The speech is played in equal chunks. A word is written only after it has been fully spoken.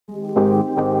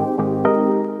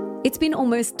It's been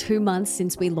almost 2 months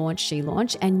since we launched She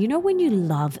Launch, and you know when you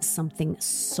love something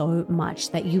so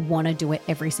much that you want to do it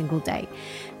every single day?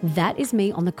 That is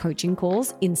me on the coaching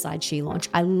calls inside She Launch.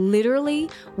 I literally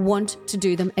want to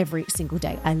do them every single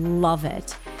day. I love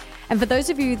it. And for those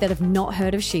of you that have not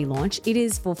heard of She Launch, it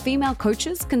is for female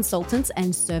coaches, consultants,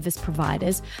 and service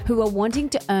providers who are wanting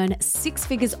to earn 6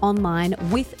 figures online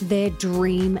with their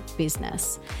dream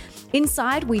business.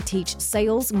 Inside, we teach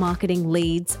sales, marketing,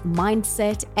 leads,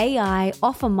 mindset, AI,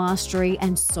 offer mastery,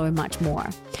 and so much more.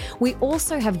 We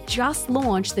also have just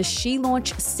launched the She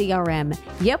Launch CRM.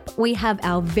 Yep, we have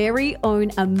our very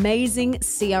own amazing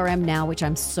CRM now, which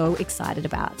I'm so excited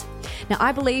about. Now,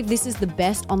 I believe this is the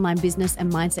best online business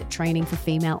and mindset training for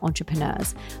female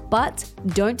entrepreneurs. But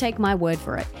don't take my word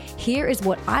for it. Here is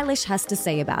what Eilish has to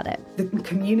say about it. The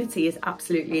community is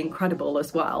absolutely incredible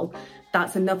as well.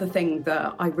 That's another thing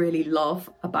that I really love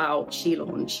about She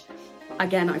Launch.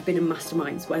 Again, I've been in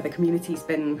masterminds where the community's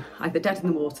been either dead in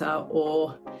the water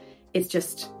or it's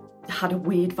just had a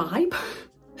weird vibe.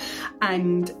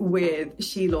 And with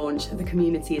She Launch, the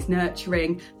community is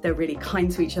nurturing, they're really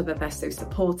kind to each other, they're so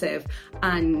supportive,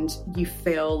 and you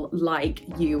feel like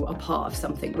you are part of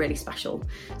something really special.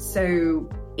 So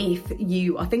if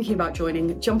you are thinking about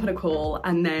joining, jump on a call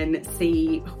and then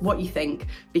see what you think,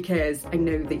 because I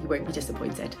know that you won't be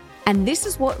disappointed. And this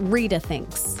is what Rita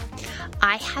thinks.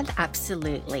 I have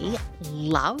absolutely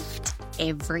loved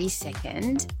every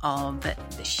second of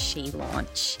the She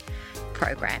Launch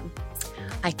program.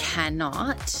 I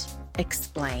cannot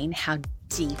explain how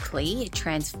deeply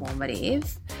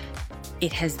transformative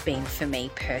it has been for me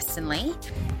personally.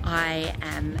 I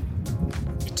am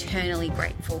eternally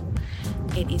grateful.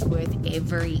 It is worth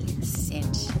every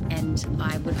cent, and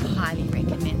I would highly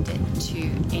recommend it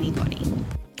to anybody.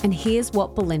 And here's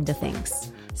what Belinda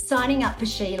thinks. Signing up for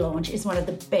She Launch is one of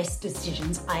the best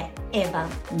decisions I ever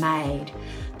made.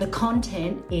 The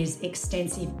content is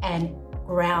extensive and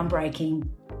groundbreaking.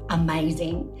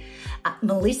 Amazing.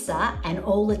 Melissa and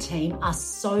all the team are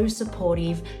so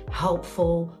supportive,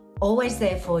 helpful, always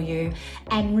there for you,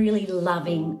 and really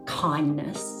loving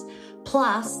kindness.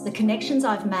 Plus, the connections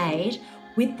I've made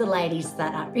with the ladies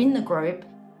that are in the group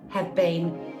have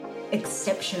been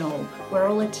exceptional. We're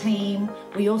all a team.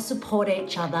 We all support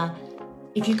each other.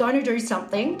 If you're going to do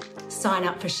something, sign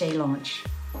up for She Launch.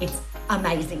 It's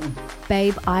amazing.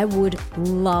 Babe, I would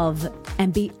love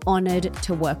and be honored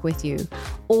to work with you.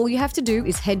 All you have to do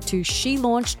is head to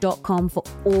shelaunch.com for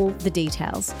all the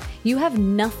details. You have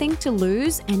nothing to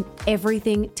lose and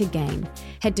everything to gain.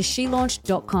 Head to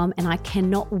shelaunch.com and I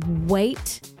cannot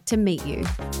wait to meet you.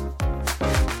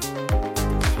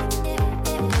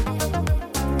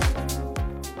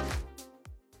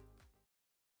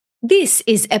 This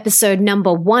is episode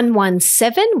number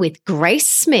 117 with Grace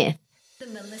Smith. The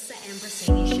Melissa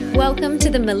Ambrosini Show. Welcome to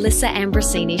the Melissa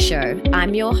Ambrosini Show.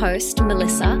 I'm your host,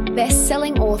 Melissa,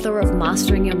 best-selling author of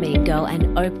Mastering Your Mean Girl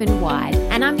and Open Wide,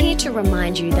 and I'm here to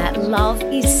remind you that love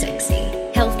is sexy,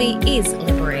 healthy is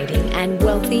liberating, and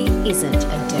wealthy isn't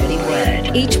a dirty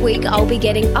word. Each week, I'll be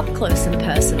getting up close and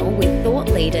personal with thought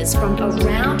leaders from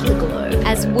around the globe,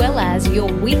 as well as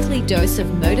your weekly dose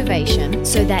of motivation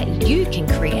so that you can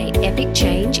create epic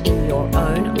change in your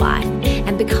own life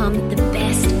and become the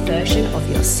best version of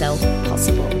yourself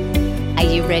possible. Are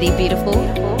you ready, beautiful?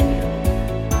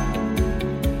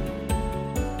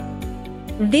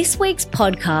 This week's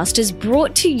podcast is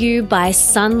brought to you by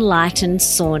Sunlightened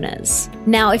Saunas.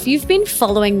 Now, if you've been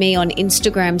following me on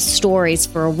Instagram stories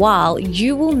for a while,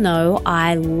 you will know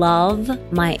I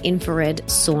love my infrared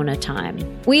sauna time.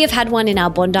 We have had one in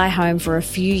our Bondi home for a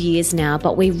few years now,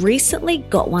 but we recently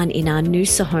got one in our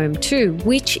Noosa home too,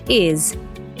 which is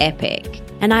epic.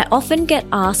 And I often get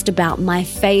asked about my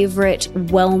favorite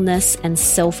wellness and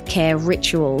self-care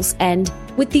rituals. And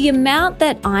with the amount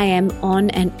that I am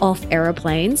on and off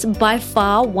aeroplanes, by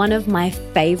far one of my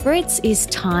favorites is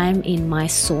time in my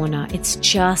sauna. It's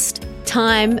just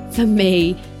time for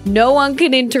me. No one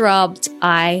can interrupt.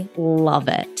 I love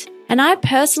it. And I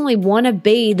personally want to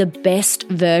be the best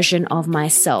version of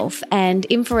myself. And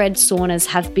infrared saunas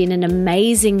have been an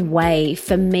amazing way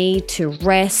for me to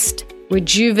rest,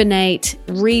 rejuvenate,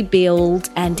 rebuild,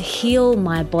 and heal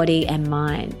my body and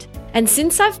mind. And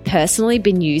since I've personally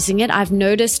been using it, I've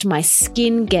noticed my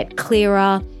skin get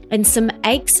clearer and some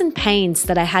aches and pains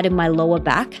that I had in my lower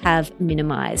back have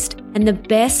minimized. And the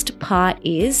best part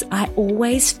is I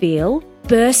always feel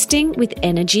bursting with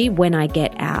energy when I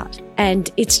get out. And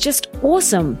it's just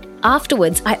awesome.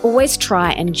 Afterwards, I always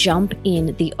try and jump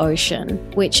in the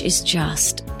ocean, which is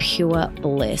just pure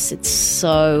bliss. It's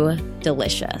so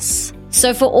delicious.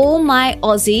 So for all my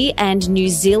Aussie and New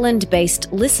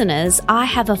Zealand-based listeners, I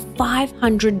have a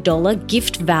 $500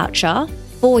 gift voucher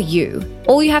for you.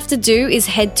 All you have to do is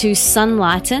head to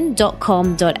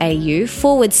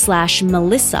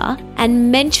sunlighten.com.au/Melissa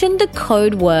and mention the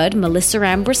code word Melissa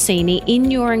Ambrosini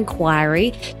in your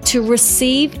inquiry to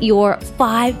receive your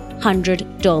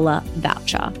 $500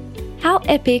 voucher. How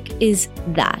epic is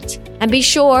that? And be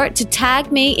sure to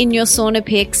tag me in your sauna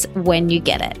pics when you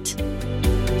get it.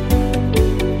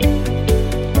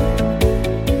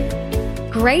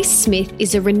 Grace Smith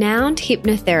is a renowned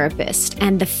hypnotherapist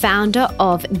and the founder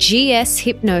of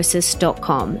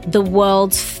gshypnosis.com, the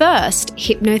world's first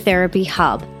hypnotherapy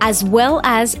hub, as well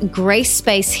as Grace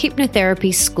Space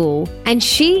Hypnotherapy School, and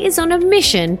she is on a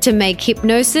mission to make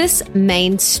hypnosis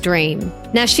mainstream.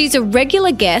 Now, she's a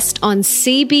regular guest on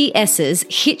CBS's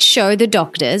hit show The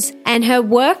Doctors, and her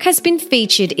work has been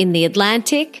featured in The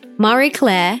Atlantic, Marie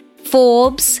Claire,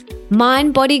 Forbes,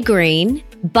 Mind Body Green,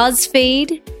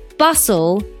 BuzzFeed,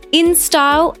 Bustle,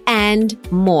 InStyle, and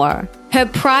more. Her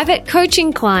private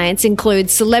coaching clients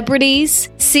include celebrities,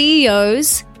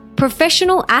 CEOs,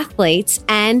 professional athletes,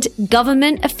 and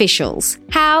government officials.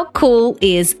 How cool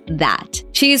is that?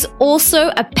 She is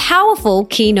also a powerful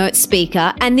keynote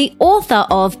speaker and the author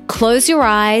of Close Your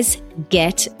Eyes,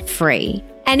 Get Free.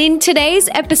 And in today's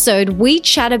episode, we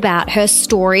chat about her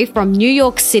story from New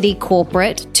York City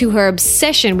corporate to her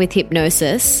obsession with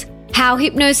hypnosis, how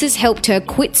hypnosis helped her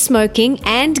quit smoking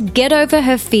and get over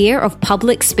her fear of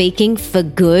public speaking for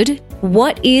good.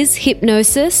 What is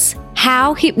hypnosis?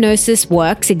 How hypnosis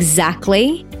works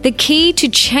exactly? The key to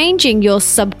changing your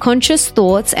subconscious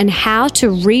thoughts and how to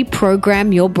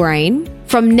reprogram your brain.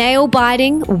 From nail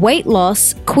biting, weight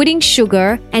loss, quitting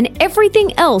sugar, and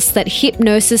everything else that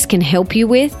hypnosis can help you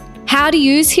with. How to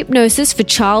use hypnosis for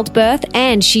childbirth,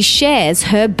 and she shares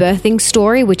her birthing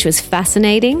story, which was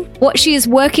fascinating, what she is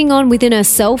working on within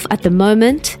herself at the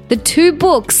moment, the 2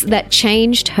 books that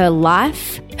changed her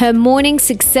life, her morning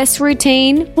success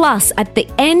routine, plus at the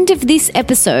end of this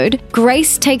episode,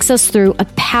 Grace takes us through a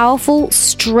powerful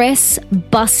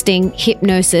stress-busting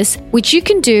hypnosis, which you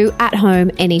can do at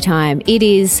home anytime. It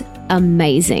is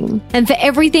amazing. And for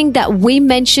everything that we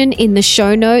mention in the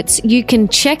show notes, you can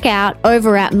check out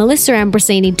over at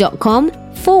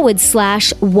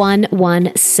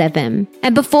melissaambrosini.com/117.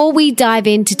 And before we dive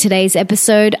into today's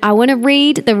episode, I want to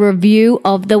read the review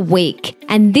of the week.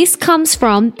 And this comes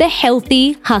from The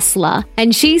Healthy Hustler.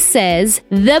 And she says,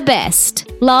 "The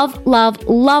best. Love, love,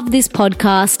 love this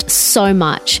podcast so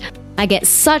much. I get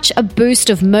such a boost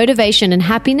of motivation and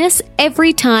happiness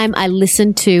every time I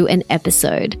listen to an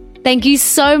episode." Thank you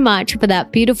so much for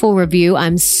that beautiful review.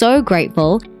 I'm so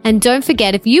grateful. And don't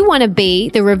forget, if you want to be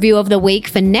the review of the week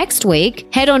for next week,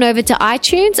 head on over to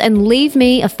iTunes and leave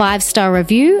me a 5-star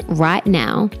review right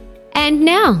now. And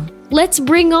now, let's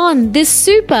bring on this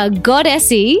super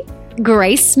goddessy,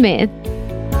 Grace Smith.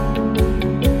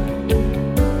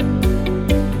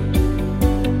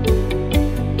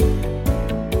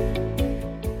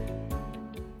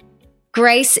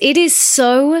 Grace, it is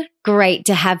so great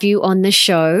to have you on the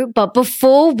show. But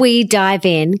before we dive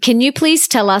in, can you please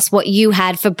tell us what you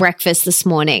had for breakfast this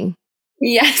morning?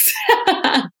 Yes.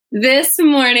 This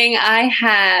morning I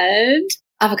had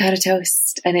avocado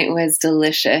toast and it was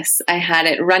delicious. I had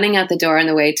it running out the door on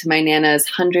the way to my Nana's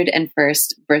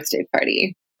 101st birthday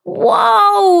party.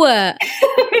 Whoa! Whoa!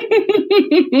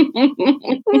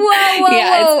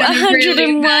 Yeah, it's been a 101.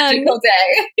 really magical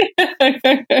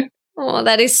day. Oh,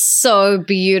 that is so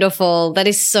beautiful. That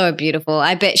is so beautiful.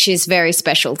 I bet she's very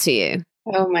special to you.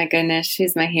 Oh my goodness.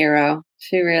 She's my hero.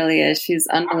 She really is. She's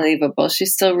unbelievable. She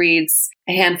still reads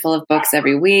a handful of books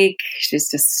every week. She's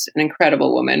just an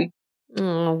incredible woman.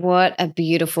 Oh, what a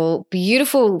beautiful,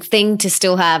 beautiful thing to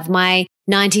still have. My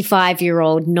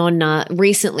 95-year-old Nonna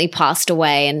recently passed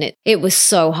away and it was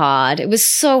so hard. It was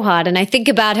so hard. And I think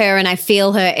about her and I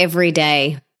feel her every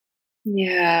day.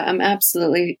 Yeah, I'm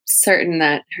absolutely certain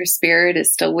that her spirit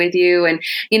is still with you. And,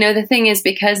 you know, the thing is,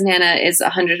 because Nana is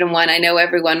 101, I know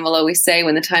everyone will always say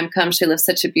when the time comes, she lives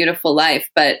such a beautiful life,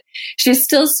 but she's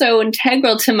still so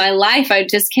integral to my life. I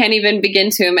just can't even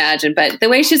begin to imagine. But the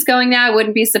way she's going now, I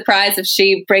wouldn't be surprised if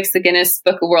she breaks the Guinness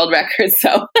Book of World Records.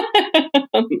 So,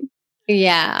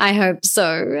 yeah, I hope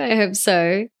so. I hope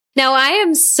so. Now, I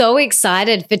am so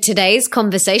excited for today's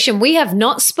conversation. We have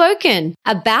not spoken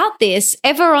about this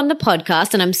ever on the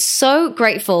podcast, and I'm so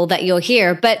grateful that you're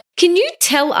here. But can you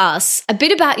tell us a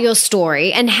bit about your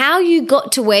story and how you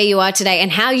got to where you are today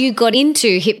and how you got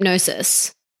into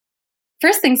hypnosis?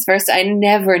 First things first, I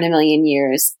never in a million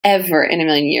years, ever in a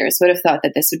million years, would have thought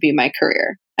that this would be my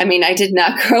career. I mean, I did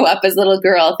not grow up as a little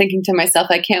girl thinking to myself,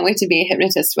 I can't wait to be a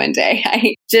hypnotist one day.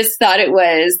 I just thought it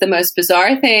was the most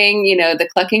bizarre thing, the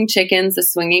clucking chickens, the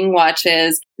swinging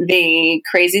watches, the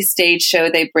crazy stage show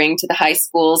they bring to the high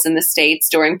schools in the States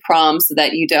during prom so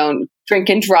that you don't drink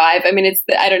and drive. I mean,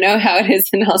 I don't know how it is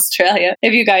in Australia,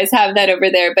 if you guys have that over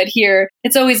there, but here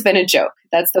it's always been a joke.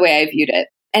 That's the way I viewed it.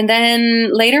 And then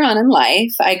later on in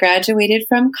life, I graduated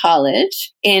from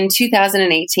college in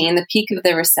 2018, the peak of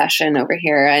the recession over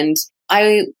here. And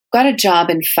I got a job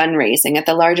in fundraising at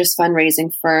the largest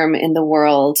fundraising firm in the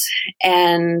world.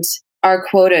 And our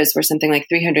quotas were something like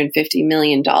 $350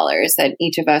 million that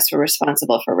each of us were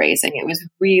responsible for raising. It was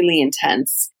really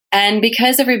intense. And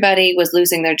because everybody was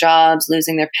losing their jobs,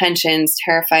 losing their pensions,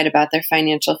 terrified about their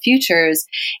financial futures,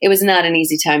 it was not an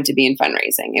easy time to be in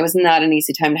fundraising. It was not an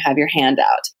easy time to have your hand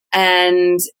out.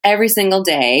 And every single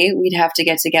day, we'd have to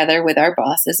get together with our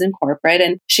bosses in corporate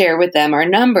and share with them our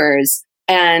numbers.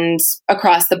 And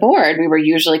across the board, we were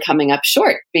usually coming up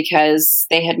short because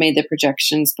they had made the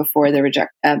projections before the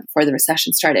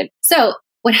recession started. So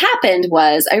what happened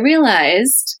was I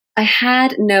realized I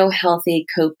had no healthy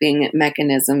coping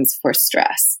mechanisms for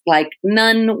stress, like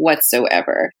none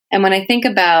whatsoever. And when I think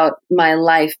about my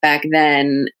life back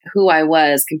then, who I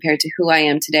was compared to who I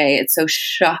am today, it's so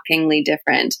shockingly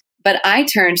different. But I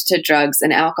turned to drugs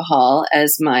and alcohol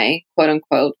as my quote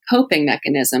unquote coping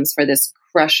mechanisms for this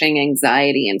crushing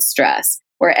anxiety and stress,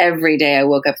 where every day I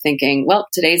woke up thinking, well,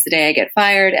 today's the day I get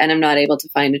fired and I'm not able to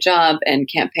find a job and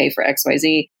can't pay for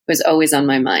XYZ. It was always on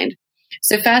my mind.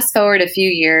 So fast forward a few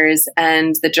years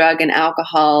and the drug and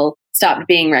alcohol stopped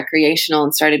being recreational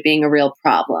and started being a real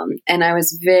problem. And I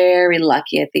was very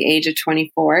lucky at the age of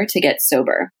 24 to get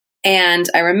sober. And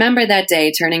I remember that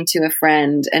day turning to a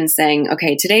friend and saying,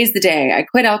 okay, today's the day. I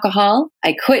quit alcohol,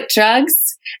 I quit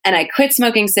drugs, and I quit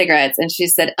smoking cigarettes. And she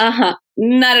said,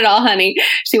 not at all, honey.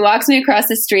 She walks me across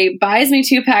the street, buys me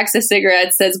 2 packs of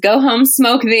cigarettes, says, go home,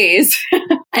 smoke these,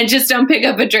 and just don't pick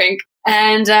up a drink.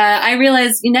 And I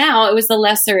realized now it was the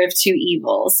lesser of 2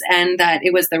 evils and that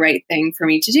it was the right thing for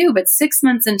me to do. But 6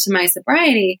 months into my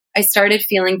sobriety, I started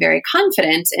feeling very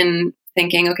confident in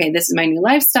thinking, okay, this is my new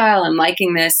lifestyle. I'm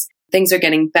liking this. Things are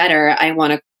getting better. I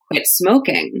want to quit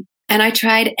smoking. And I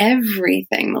tried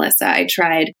everything, Melissa. I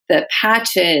tried the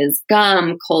patches,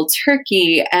 gum, cold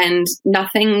turkey, and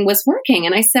nothing was working.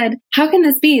 And I said, how can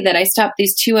this be that I stopped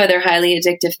these 2 other highly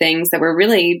addictive things that were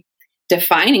really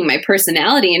defining my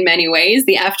personality in many ways,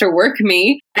 the after work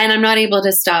me, and I'm not able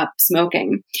to stop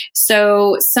smoking.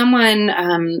 So someone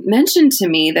mentioned to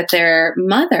me that their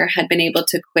mother had been able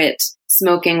to quit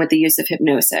smoking with the use of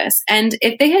hypnosis. And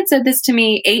if they had said this to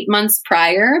me 8 months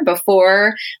prior,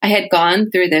 before I had gone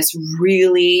through this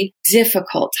really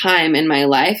difficult time in my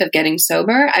life of getting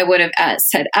sober, I would have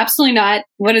said, absolutely not.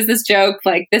 What is this joke?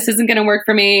 Like, this isn't going to work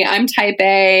for me. I'm type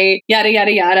A, yada,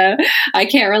 yada, yada. I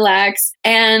can't relax.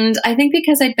 And I think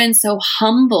because I'd been so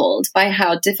humbled by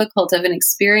how difficult of an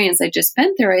experience I just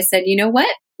been through, I said, you know what?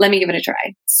 Let me give it a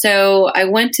try. So I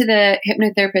went to the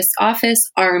hypnotherapist's office,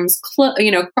 arms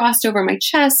crossed over my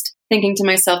chest, thinking to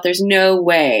myself, there's no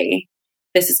way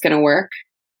this is going to work.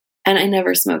 And I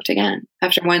never smoked again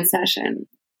after 1 session.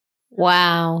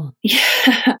 Wow.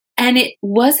 Yeah. And it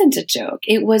wasn't a joke.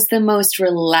 It was the most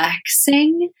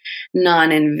relaxing,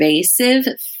 non-invasive,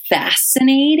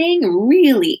 fascinating,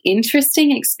 really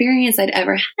interesting experience I'd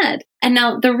ever had. And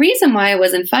now the reason why I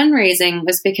was in fundraising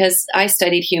was because I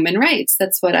studied human rights.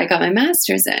 That's what I got my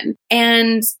master's in.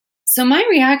 And so my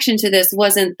reaction to this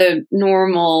wasn't the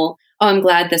normal, oh, I'm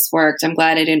glad this worked. I'm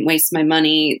glad I didn't waste my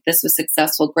money. This was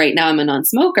successful. Great. Now I'm a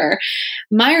non-smoker.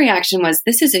 My reaction was,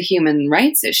 this is a human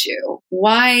rights issue.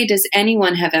 Why does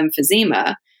anyone have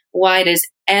emphysema? Why does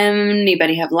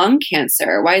anybody have lung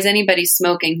cancer? Why is anybody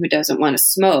smoking who doesn't want to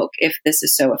smoke if this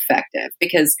is so effective?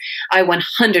 Because I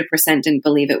 100% didn't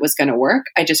believe it was going to work.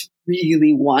 I just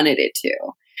really wanted it to.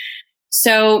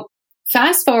 So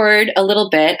fast forward a little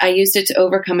bit, I used it to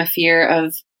overcome a fear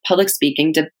of public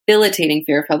speaking, debilitating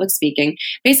fear of public speaking.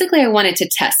 Basically, I wanted to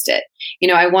test it.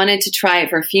 I wanted to try it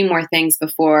for a few more things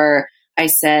before I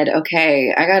said,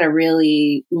 okay, I got to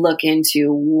really look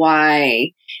into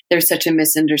why there's such a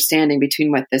misunderstanding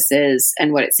between what this is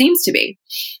and what it seems to be.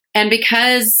 And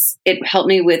because it helped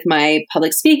me with my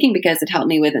public speaking, because it helped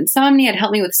me with insomnia, it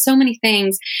helped me with so many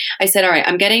things, I said, all right,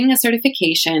 I'm getting a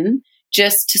certification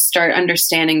just to start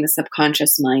understanding the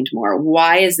subconscious mind more.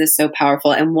 Why is this so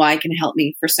powerful and why can it help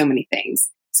me for so many things?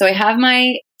 So I have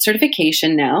my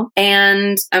certification now,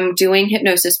 and I'm doing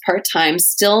hypnosis part-time,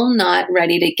 still not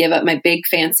ready to give up my big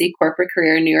fancy corporate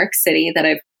career in New York City that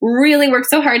I've really worked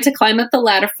so hard to climb up the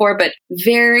ladder for, but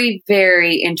very,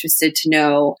 very interested to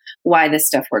know why this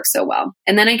stuff works so well.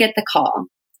 And then I get the call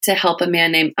to help a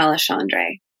man named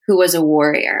Alexandre, who was a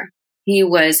warrior. He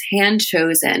was hand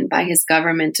chosen by his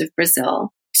government of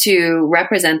Brazil to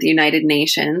represent the United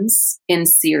Nations in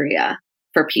Syria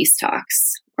for peace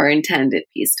talks or intended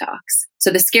peace talks. So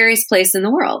the scariest place in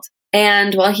the world.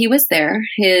 And while he was there,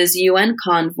 his UN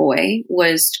convoy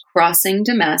was crossing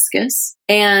Damascus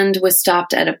and was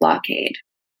stopped at a blockade.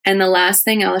 And the last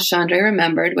thing Alexandre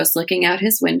remembered was looking out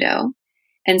his window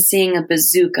and seeing a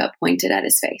bazooka pointed at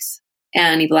his face.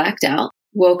 And he blacked out,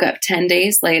 woke up 10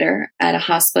 days later at a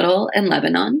hospital in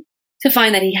Lebanon to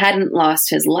find that he hadn't lost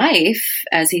his life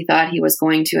as he thought he was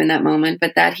going to in that moment,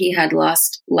 but that he had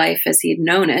lost life as he'd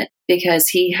known it because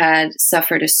he had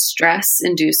suffered a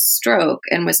stress-induced stroke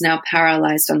and was now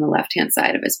paralyzed on the left-hand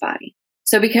side of his body.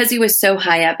 So because he was so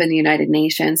high up in the United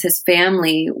Nations, his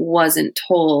family wasn't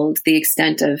told the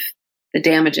extent of the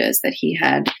damages that he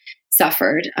had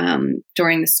suffered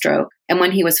during the stroke. And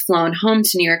when he was flown home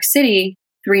to New York City,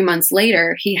 3 months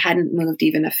later, he hadn't moved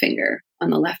even a finger on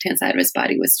the left-hand side of his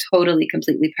body, was totally,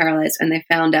 completely paralyzed. And they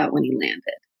found out when he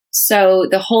landed. So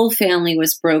the whole family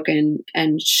was broken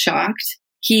and shocked.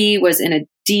 He was in a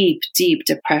deep, deep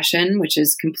depression, which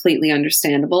is completely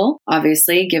understandable,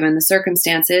 obviously, given the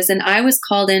circumstances. And I was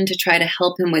called in to try to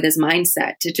help him with his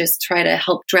mindset, to just try to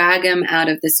help drag him out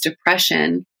of this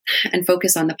depression and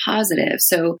focus on the positive.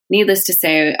 So needless to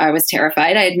say, I was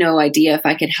terrified. I had no idea if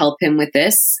I could help him with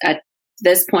this. At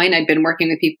this point, I'd been working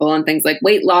with people on things like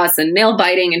weight loss and nail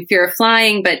biting and fear of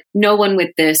flying, but no one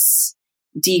with this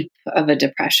deep of a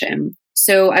depression.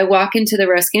 So I walk into the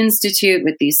Rusk Institute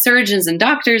with these surgeons and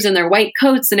doctors in their white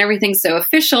coats and everything's so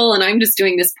official. And I'm just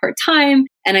doing this part-time.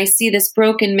 And I see this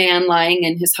broken man lying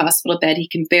in his hospital bed. He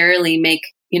can barely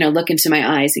look into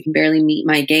my eyes. He can barely meet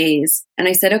my gaze. And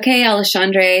I said, okay,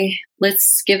 Alexandre,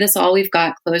 let's give this all we've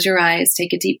got. Close your eyes,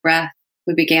 take a deep breath.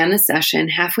 We began the session.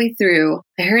 Halfway through,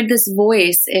 I heard this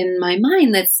voice in my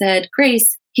mind that said,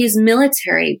 Grace, he's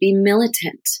military, be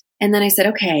militant. And then I said,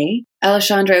 okay,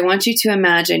 Alexandre, I want you to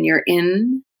imagine you're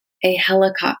in a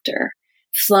helicopter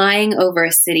flying over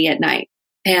a city at night.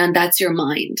 And that's your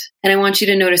mind. And I want you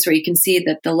to notice where you can see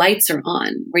that the lights are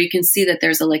on, where you can see that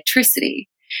there's electricity.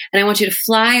 And I want you to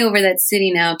fly over that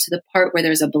city now to the part where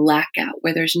there's a blackout,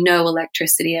 where there's no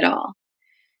electricity at all.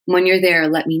 When you're there,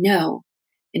 let me know.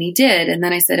 And he did. And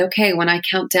then I said, okay, when I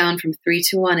count down from 3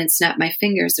 to 1 and snap my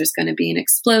fingers, there's going to be an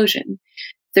explosion.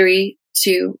 3,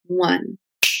 2, 1.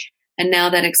 And now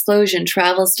that explosion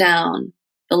travels down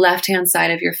the left-hand side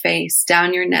of your face,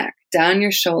 down your neck, down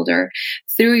your shoulder,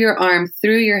 through your arm,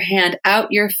 through your hand,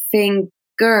 out your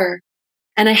finger.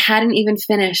 And I hadn't even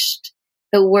finished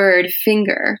the word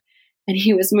finger. And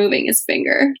he was moving his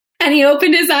finger. And he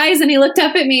opened his eyes and he looked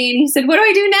up at me and he said, what do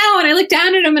I do now? And I looked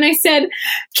down at him and I said,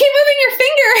 keep moving your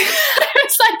finger. I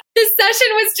was like, this session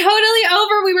was totally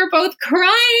over. We were both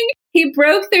crying. He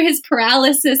broke through his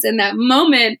paralysis in that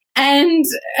moment and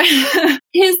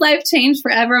his life changed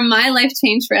forever. My life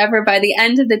changed forever. By the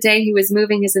end of the day, he was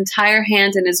moving his entire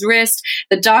hand and his wrist.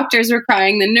 The doctors were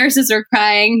crying. The nurses were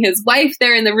crying. His wife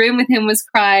there in the room with him was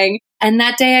crying. And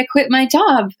that day I quit my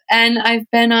job and I've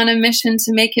been on a mission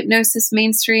to make hypnosis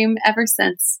mainstream ever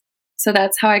since. So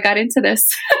that's how I got into this.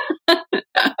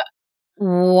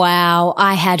 Wow.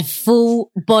 I had full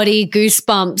body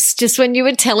goosebumps just when you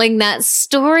were telling that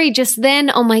story just then.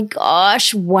 Oh my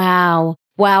gosh. Wow.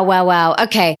 Wow, wow, wow.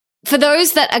 Okay. For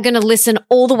those that are going to listen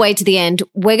all the way to the end,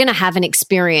 we're going to have an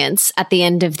experience at the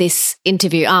end of this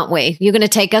interview, aren't we? You're going to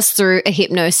take us through a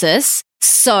hypnosis.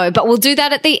 But we'll do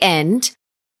that at the end.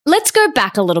 Let's go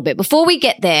back a little bit. Before we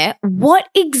get there, what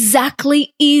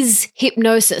exactly is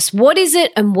hypnosis? What is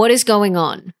it and what is going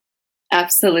on?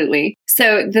 Absolutely.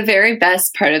 So the very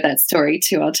best part of that story,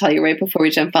 too, I'll tell you right before we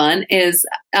jump on, is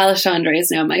Alexandre is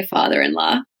now my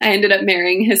father-in-law. I ended up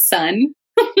marrying his son.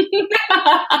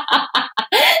 That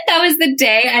was the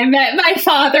day I met my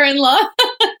father-in-law.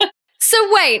 So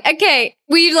wait, okay.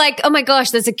 Were you like, oh my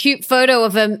gosh, there's a cute photo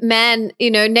of a man,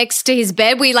 next to his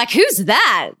bed. Were you like, who's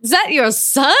that? Is that your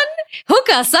son? Hook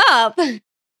us up.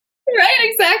 Right,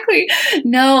 exactly.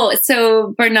 No,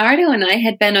 so Bernardo and I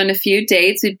had been on a few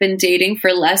dates. We'd been dating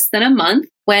for less than a month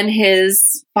when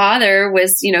his father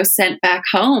was, sent back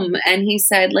home. And he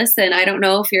said, listen, I don't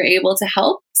know if you're able to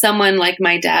help someone like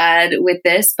my dad with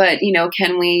this, but,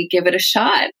 can we give it a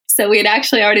shot? So we had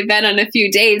actually already been on a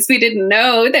few dates. We didn't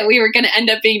know that we were going to end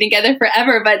up being together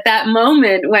forever. But that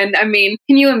moment when, I mean,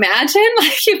 can you imagine?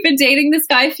 Like, you've been dating this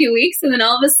guy a few weeks and then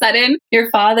all of a sudden your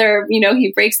father,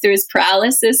 he breaks through his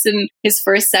paralysis in his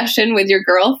first session with your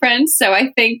girlfriend. So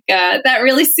I think that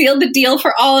really sealed the deal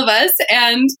for all of us.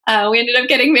 And we ended up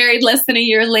getting married less than a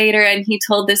year later. And he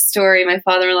told this story. My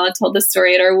father-in-law told this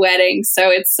story at our wedding. So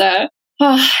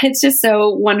it's just so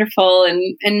wonderful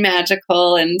and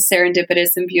magical and serendipitous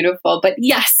and beautiful. But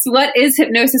yes, what is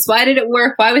hypnosis? Why did it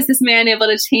work? Why was this man able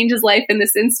to change his life in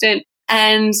this instant?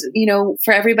 And,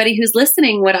 for everybody who's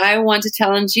listening, what I want to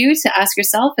challenge you to ask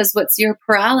yourself is, what's your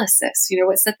paralysis?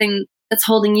 What's the thing that's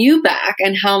holding you back,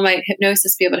 and how might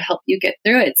hypnosis be able to help you get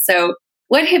through it? So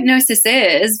what hypnosis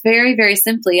is, very, very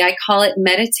simply, I call it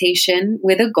meditation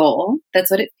with a goal. That's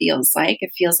what it feels like.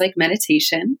 It feels like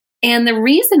meditation. And the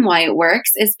reason why it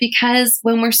works is because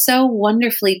when we're so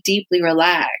wonderfully, deeply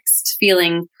relaxed,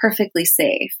 feeling perfectly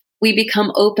safe, we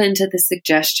become open to the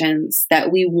suggestions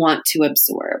that we want to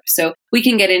absorb. So we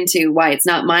can get into why it's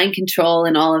not mind control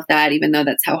and all of that, even though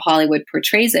that's how Hollywood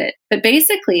portrays it. But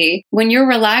basically, when you're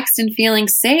relaxed and feeling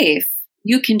safe,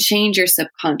 you can change your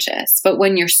subconscious. But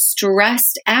when you're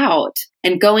stressed out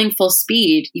and going full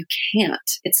speed, you can't.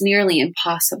 It's nearly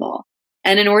impossible.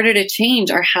 And in order to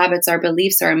change our habits, our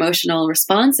beliefs, our emotional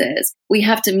responses, we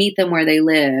have to meet them where they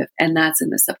live. And that's in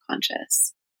the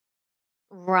subconscious.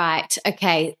 Right.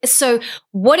 Okay. So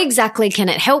what exactly can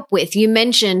it help with? You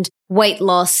mentioned weight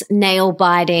loss, nail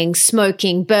biting,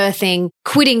 smoking, birthing,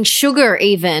 quitting sugar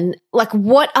even. Like,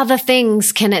 what other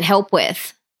things can it help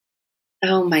with?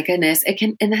 Oh my goodness. It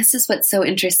can, and this is what's so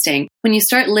interesting. When you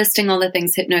start listing all the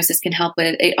things hypnosis can help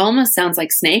with, it almost sounds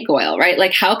like snake oil, right?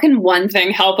 Like, how can one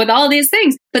thing help with all these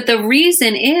things? But the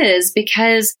reason is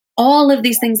because all of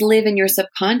these things live in your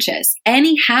subconscious.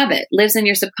 Any habit lives in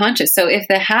your subconscious. So if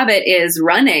the habit is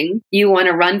running, you want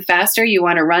to run faster, you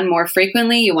want to run more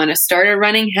frequently, you want to start a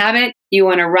running habit, you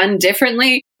want to run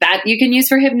differently, that you can use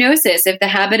for hypnosis. If the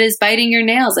habit is biting your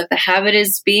nails, if the habit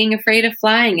is being afraid of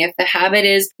flying, if the habit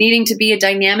is needing to be a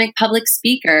dynamic public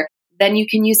speaker, then you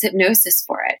can use hypnosis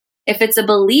for it. If it's a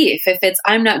belief, if it's,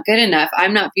 I'm not good enough,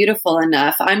 I'm not beautiful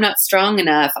enough, I'm not strong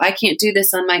enough, I can't do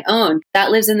this on my own,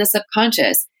 that lives in the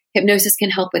subconscious. Hypnosis can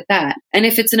help with that. And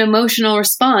if it's an emotional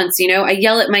response, I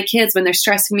yell at my kids when they're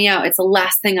stressing me out. It's the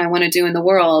last thing I want to do in the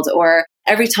world. Or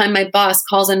every time my boss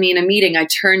calls on me in a meeting, I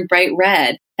turn bright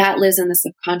red. That lives in the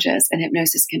subconscious, and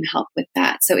hypnosis can help with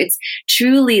that. So it's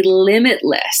truly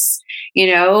limitless.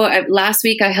 Last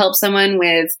week I helped someone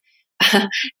with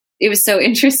it was so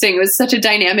interesting. It was such a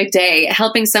dynamic day,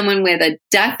 helping someone with a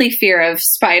deathly fear of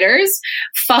spiders,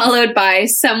 followed by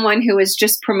someone who was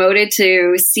just promoted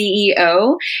to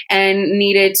CEO and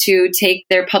needed to take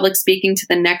their public speaking to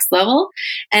the next level.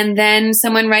 And then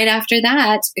someone right after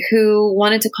that who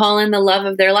wanted to call in the love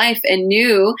of their life and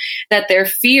knew that their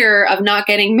fear of not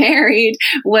getting married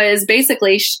was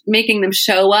basically making them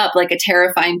show up like a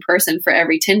terrifying person for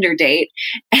every Tinder date.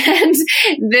 And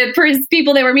the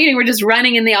people they were meeting were just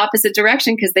running in the opposite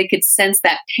direction because they could sense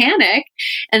that panic.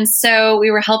 And so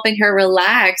we were helping her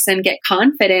relax and get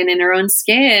confident in her own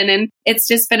skin. And it's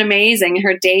just been amazing.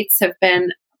 Her dates have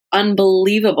been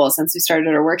unbelievable since we started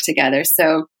our work together.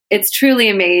 So it's truly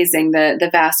amazing the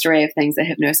vast array of things that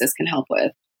hypnosis can help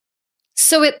with.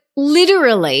 So it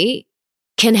literally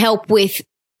can help with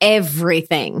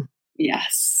everything.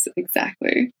 Yes,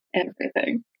 exactly.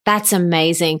 Everything. That's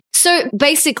amazing. So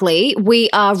basically,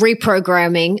 we are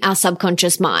reprogramming our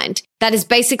subconscious mind. That is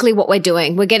basically what we're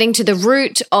doing. We're getting to the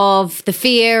root of the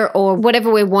fear or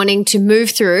whatever we're wanting to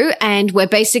move through, and we're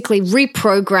basically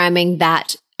reprogramming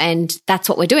that. And that's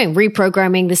what we're doing,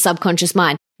 reprogramming the subconscious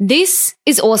mind. This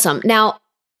is awesome. Now,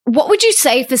 what would you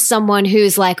say for someone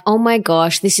who's like, oh my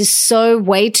gosh, this is so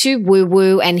way too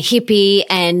woo-woo and hippie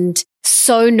and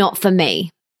so not for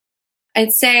me?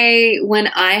 I'd say when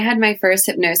I had my first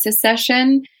hypnosis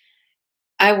session,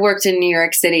 I worked in New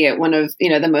York City at one of,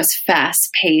 the most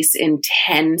fast-paced,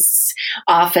 intense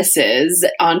offices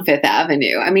on Fifth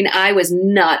Avenue. I mean, I was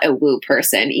not a woo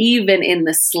person, even in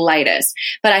the slightest,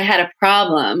 but I had a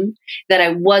problem that I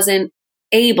wasn't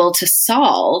able to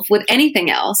solve with anything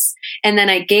else. And then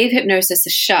I gave hypnosis a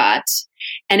shot,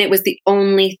 and it was the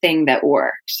only thing that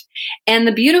worked. And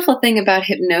the beautiful thing about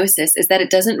hypnosis is that it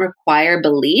doesn't require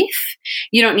belief.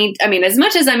 You don't need, as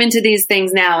much as I'm into these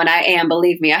things now, and I am,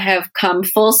 believe me, I have come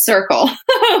full circle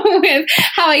with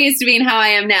how I used to be and how I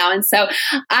am now. And so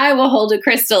I will hold a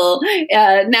crystal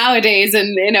nowadays,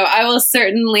 and, I will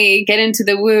certainly get into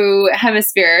the woo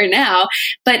hemisphere now.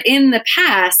 But in the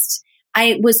past,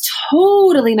 I was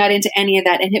totally not into any of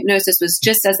that. And hypnosis was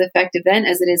just as effective then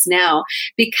as it is now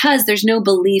because there's no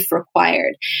belief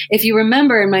required. If you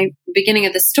remember in my beginning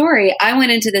of the story, I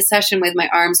went into the session with my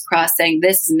arms crossed saying,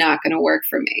 this is not going to work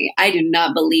for me. I do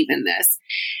not believe in this.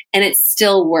 And it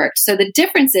still worked. So the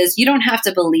difference is you don't have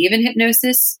to believe in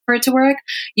hypnosis for it to work.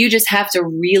 You just have to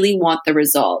really want the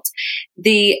result.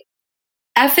 The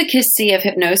efficacy of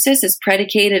hypnosis is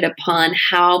predicated upon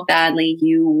how badly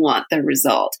you want the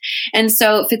result. And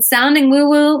so if it's sounding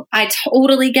woo-woo, I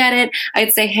totally get it.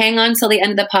 I'd say hang on till the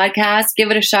end of the podcast,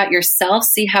 give it a shot yourself,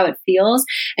 see how it feels,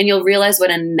 and you'll realize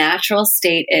what a natural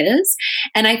state is.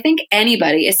 And I think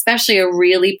anybody, especially a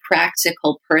really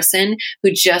practical person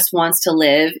who just wants to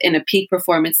live in a peak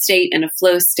performance state, in a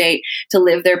flow state, to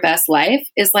live their best life,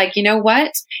 is like, you know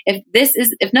what?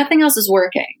 If nothing else is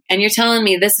working and you're telling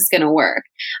me this is going to work,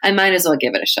 I might as well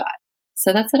give it a shot.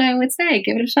 So that's what I would say.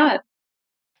 Give it a shot.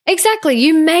 Exactly.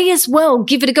 You may as well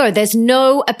give it a go. There's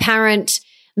no apparent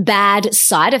bad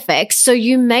side effects, so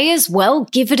you may as well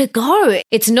give it a go.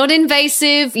 It's not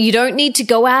invasive. You don't need to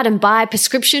go out and buy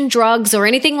prescription drugs or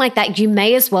anything like that. You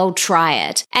may as well try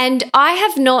it. And I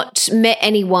have not met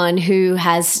anyone who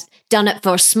has done it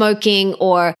for smoking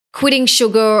or quitting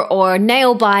sugar or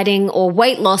nail biting or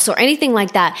weight loss or anything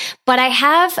like that. But I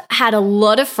have had a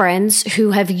lot of friends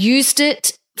who have used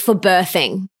it for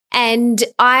birthing. And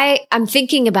I'm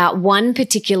thinking about one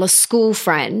particular school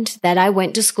friend that I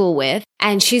went to school with,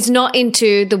 and she's not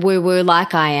into the woo-woo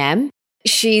like I am.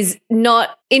 She's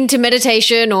not into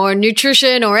meditation or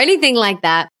nutrition or anything like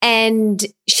that. And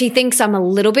she thinks I'm a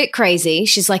little bit crazy.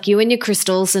 She's like, you and your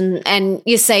crystals and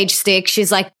your sage stick.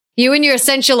 She's like, you and your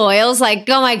essential oils, like,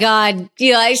 oh my God,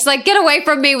 she's like, get away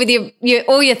from me with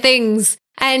all your things.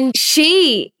 And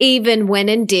she even went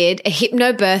and did a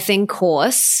hypnobirthing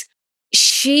course.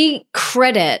 She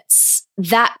credits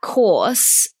that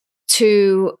course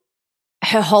to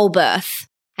her whole birth.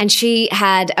 And she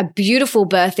had a beautiful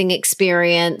birthing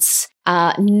experience,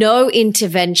 no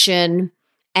intervention,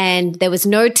 and there was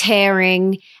no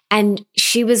tearing. And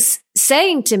she was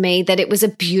saying to me that it was a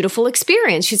beautiful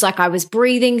experience. She's like, I was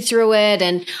breathing through it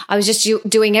and I was just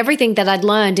doing everything that I'd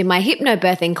learned in my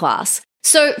hypnobirthing class.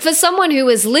 So for someone who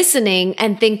is listening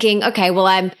and thinking, okay, well,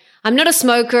 I'm not a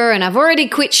smoker and I've already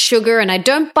quit sugar and I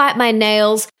don't bite my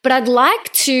nails, but I'd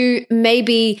like to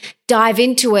maybe dive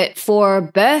into it for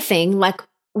birthing. Like,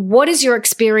 what is your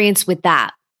experience with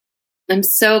that? I'm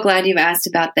so glad you've asked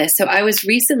about this. So I was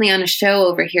recently on a show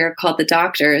over here called The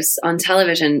Doctors on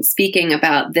television speaking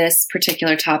about this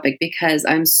particular topic because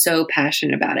I'm so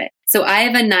passionate about it. So I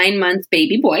have a 9-month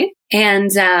baby boy, and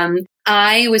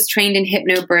I was trained in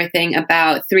hypnobirthing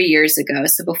about 3 years ago.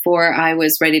 So before I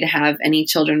was ready to have any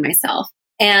children myself.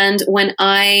 And when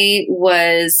I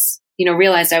was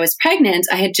realized I was pregnant,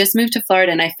 I had just moved to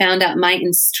Florida and I found out my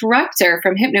instructor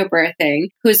from hypnobirthing,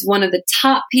 who's one of the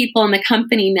top people in the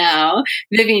company now,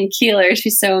 Vivian Keeler,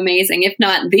 she's so amazing, if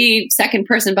not the second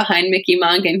person behind Mickey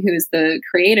Mongan, who's the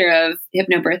creator of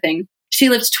hypnobirthing. She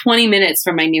lived 20 minutes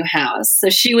from my new house. So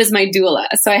she was my doula.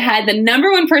 So I had the number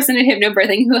one person in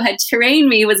hypnobirthing who had trained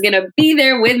me, was going to be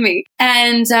there with me.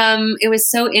 And it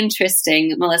was so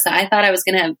interesting, Melissa. I thought I was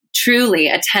going to have truly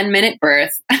a 10-minute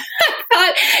birth. I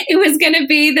thought it was going to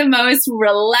be the most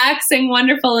relaxing,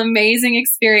 wonderful, amazing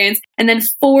experience. And then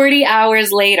 40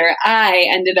 hours later, I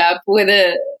ended up with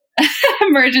a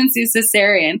emergency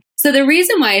cesarean. So the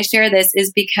reason why I share this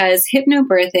is because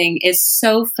hypnobirthing is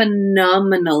so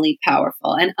phenomenally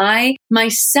powerful. And I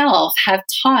myself have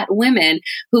taught women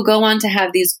who go on to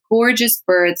have these gorgeous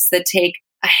births that take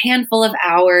a handful of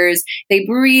hours. They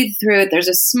breathe through it. There's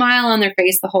a smile on their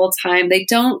face the whole time. They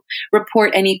don't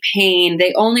report any pain.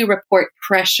 They only report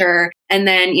pressure. And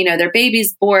then, their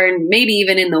baby's born, maybe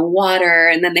even in the water.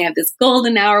 And then they have this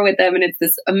golden hour with them. And it's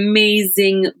this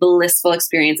amazing, blissful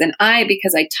experience. And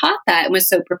because I taught that and was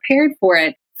so prepared for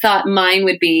it, thought mine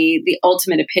would be the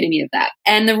ultimate epitome of that.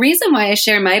 And the reason why I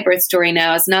share my birth story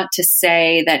now is not to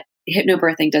say that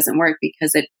hypnobirthing doesn't work,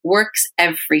 because it works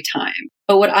every time.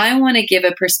 But what I want to give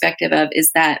a perspective of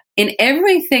is that in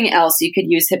everything else you could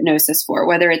use hypnosis for,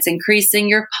 whether it's increasing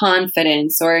your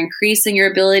confidence or increasing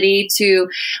your ability to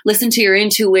listen to your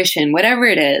intuition, whatever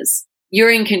it is,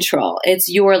 you're in control. It's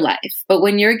your life. But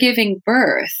when you're giving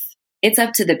birth, it's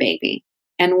up to the baby.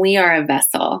 And we are a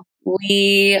vessel.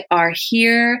 We are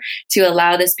here to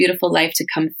allow this beautiful life to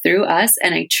come through us.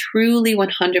 And I truly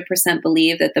 100%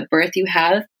 believe that the birth you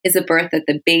have is a birth that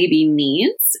the baby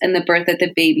needs and the birth that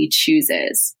the baby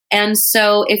chooses. And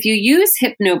so if you use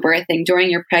hypnobirthing during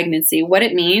your pregnancy, what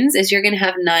it means is you're going to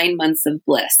have 9 months of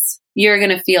bliss. You're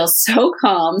going to feel so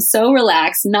calm, so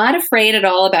relaxed, not afraid at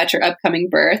all about your upcoming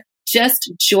birth,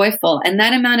 just joyful. And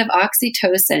that amount of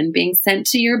oxytocin being sent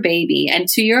to your baby and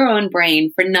to your own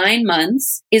brain for 9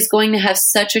 months is going to have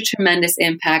such a tremendous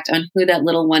impact on who that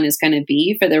little one is going to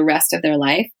be for the rest of their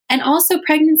life. And also,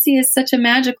 pregnancy is such a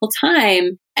magical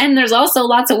time. And there's also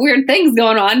lots of weird things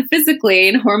going on physically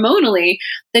and hormonally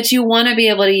that you want to be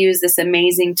able to use this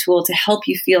amazing tool to help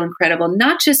you feel incredible,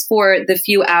 not just for the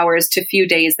few hours to few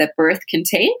days that birth can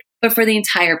take, but for the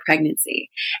entire pregnancy.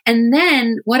 And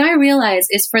then what I realize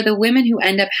is for the women who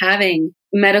end up having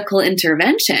medical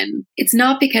intervention, it's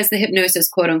not because the hypnosis,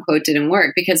 quote unquote, didn't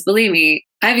work. Because believe me,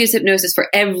 I've used hypnosis for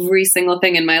every single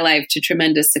thing in my life to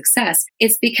tremendous success.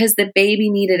 It's because the baby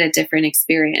needed a different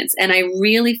experience. And I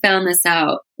really found this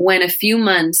out when a few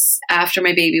months after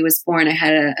my baby was born, I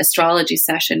had an astrology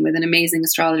session with an amazing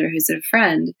astrologer who's a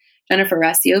friend, Jennifer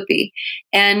Rassiopi.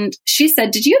 And she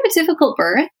said, "Did you have a difficult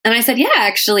birth?" And I said, "Yeah,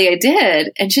 actually I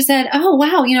did." And she said, "Oh,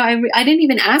 wow. I didn't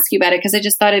even ask you about it because I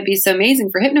just thought it'd be so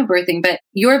amazing for hypnobirthing. But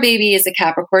your baby is a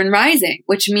Capricorn rising,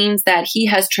 which means that he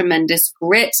has tremendous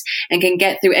grit and can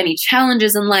get through any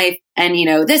challenges in life. And,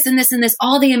 this and this and this,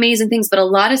 all the amazing things. But a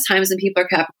lot of times when people are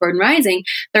Capricorn rising,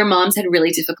 their moms had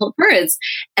really difficult births."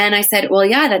 And I said, "Well,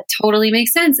 yeah, that totally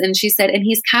makes sense." And she said, "And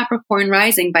he's Capricorn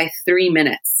rising by 3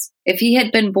 minutes. If he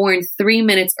had been born 3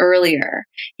 minutes earlier,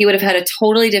 he would have had a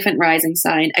totally different rising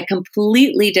sign, a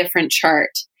completely different chart.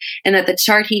 And that the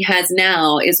chart he has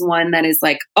now is one that is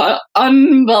like an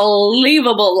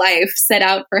unbelievable life set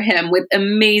out for him with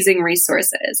amazing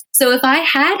resources." So if I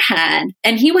had,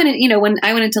 and he went in, when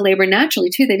I went into labor naturally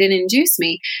too, they didn't induce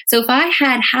me. So if I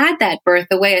had that birth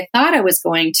the way I thought I was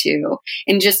going to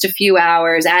in just a few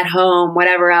hours at home,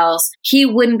 whatever else, he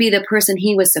wouldn't be the person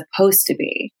he was supposed to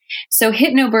be. So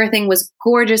hypnobirthing was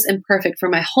gorgeous and perfect for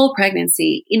my whole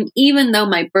pregnancy. And even though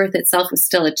my birth itself was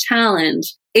still a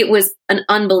challenge, it was an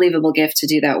unbelievable gift to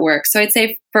do that work. So I'd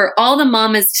say for all the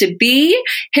mamas to be,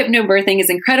 hypnobirthing is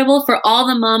incredible. For all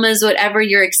the mamas, whatever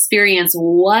your experience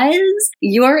was,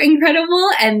 you're incredible.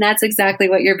 And that's exactly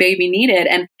what your baby needed.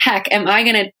 And heck, am I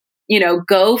going to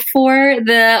go for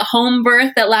the home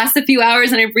birth that lasts a few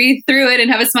hours and I breathe through it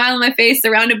and have a smile on my face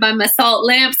surrounded by my salt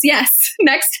lamps? Yes,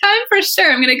 next time for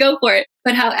sure, I'm going to go for it.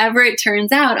 But however it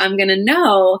turns out, I'm going to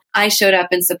know I showed up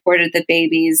and supported the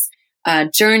baby's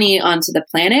journey onto the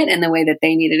planet and the way that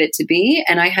they needed it to be.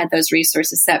 And I had those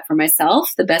resources set for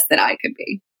myself the best that I could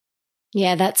be.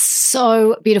 Yeah, that's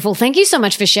so beautiful. Thank you so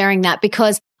much for sharing that,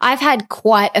 because I've had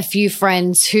quite a few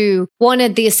friends who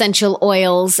wanted the essential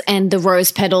oils and the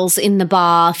rose petals in the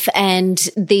bath and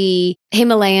the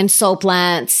Himalayan salt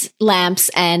lamps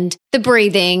and the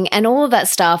breathing and all of that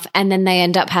stuff. And then they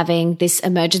end up having this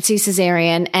emergency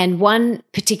cesarean. And one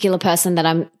particular person that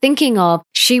I'm thinking of,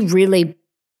 she really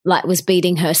was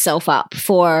beating herself up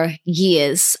for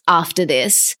years after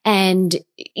this. And,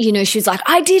 she's like,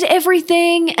 I did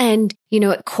everything. And,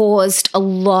 it caused a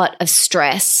lot of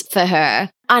stress for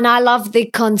her. And I love the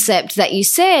concept that you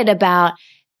said about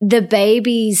the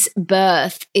baby's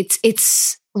birth.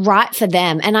 It's right for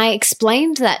them. And I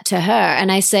explained that to her.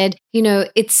 And I said,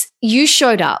 you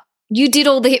showed up. You did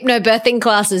all the hypnobirthing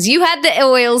classes. You had the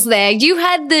oils there. You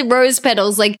had the rose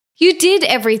petals. You did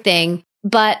everything.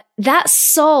 But that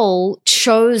soul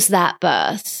chose that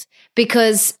birth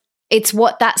because it's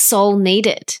what that soul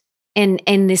needed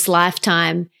in this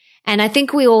lifetime. And I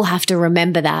think we all have to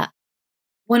remember that.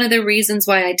 One of the reasons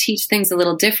why I teach things a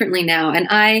little differently now, and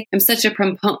I am such a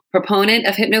proponent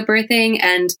of hypnobirthing,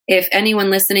 and if anyone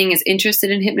listening is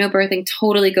interested in hypnobirthing,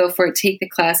 totally go for it. Take the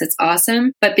class. It's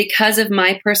awesome. But because of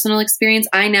my personal experience,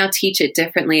 I now teach it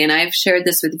differently. And I've shared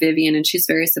this with Vivian, and she's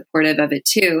very supportive of it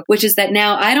too, which is that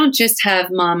now I don't just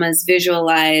have mamas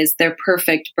visualize their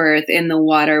perfect birth in the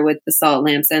water with the salt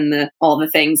lamps and all the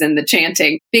things and the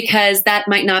chanting, because that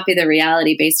might not be the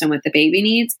reality based on what the baby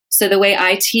needs. So the way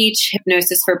I teach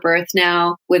hypnosis for birth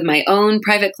now with my own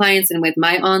private clients and with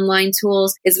my online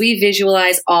tools is we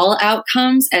visualize all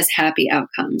outcomes as happy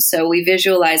outcomes. So we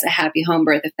visualize a happy home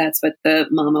birth if that's what the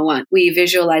mama wants. We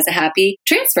visualize a happy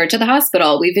transfer to the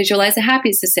hospital. We visualize a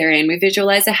happy cesarean. We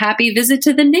visualize a happy visit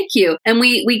to the NICU. And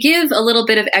we give a little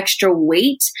bit of extra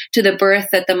weight to the birth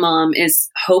that the mom is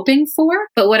hoping for.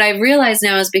 But what I've realized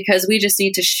now is because we just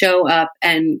need to show up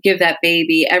and give that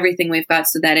baby everything we've got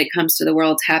so that it comes to the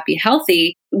world happy,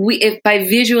 healthy, if by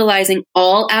visualizing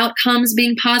all outcomes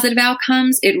being positive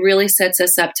outcomes, it really sets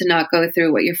us up to not go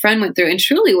through what your friend went through and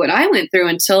truly what I went through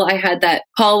until I had that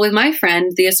call with my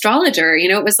friend, the astrologer.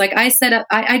 It was like,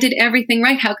 I did everything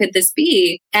right. How could this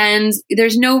be? And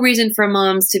there's no reason for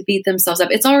moms to beat themselves up.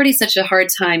 It's already such a hard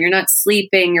time. You're not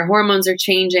sleeping. Your hormones are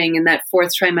changing in that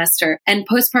fourth trimester. And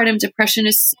postpartum depression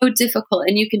is so difficult,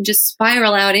 and you can just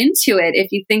spiral out into it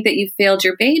if you think that you failed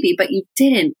your baby, but you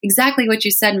didn't. Exactly what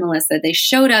you said, Melissa. They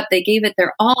showed up, they gave it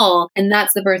their all, and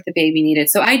that's the birth the baby needed.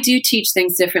 So I do teach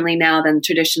things differently now than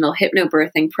traditional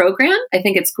hypnobirthing program. I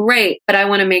think it's great, but I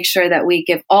want to make sure that we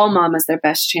give all mamas their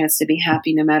best chance to be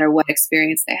happy no matter what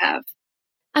experience they have.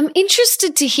 I'm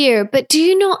interested to hear, but do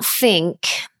you not think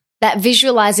that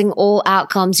visualizing all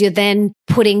outcomes, you're then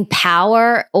putting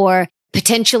power or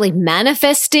potentially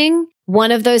manifesting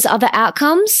one of those other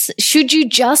outcomes? Should you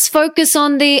just focus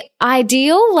on the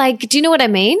ideal? Do you know what I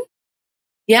mean?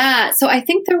 Yeah. So I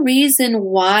think the reason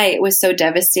why it was so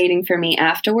devastating for me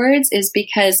afterwards is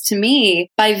because to me,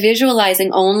 by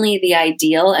visualizing only the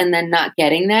ideal and then not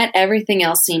getting that, everything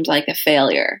else seemed like a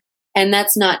failure. And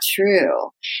that's not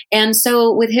true. And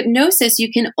so with hypnosis, you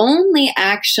can only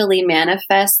actually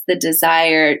manifest the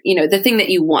desired, the thing that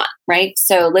you want, right?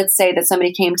 So let's say that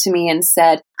somebody came to me and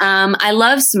said, I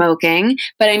love smoking,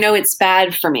 but I know it's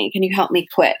bad for me. Can you help me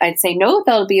quit? I'd say, no,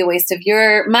 that'll be a waste of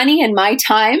your money and my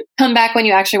time. Come back when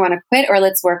you actually want to quit, or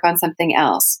let's work on something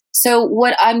else. So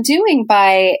what I'm doing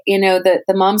by, the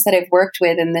moms that I've worked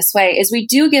with in this way is we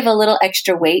do give a little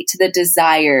extra weight to the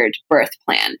desired birth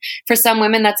plan. For some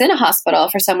women, that's in a hospital.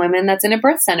 For some women, that's in a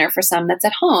birth center. For some, that's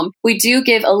at home. We do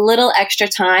give a little extra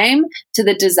time to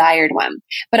the desired one.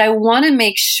 But I want to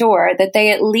make sure that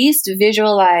they at least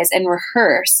visualize and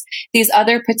rehearse these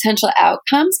other potential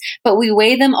outcomes, but we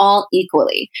weigh them all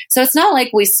equally. So it's not like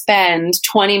we spend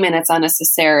 20 minutes on a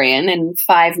cesarean and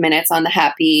 5 minutes on the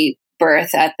happy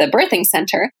birth at the birthing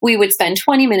center. We would spend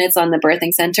 20 minutes on the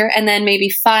birthing center and then maybe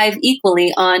 5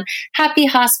 equally on happy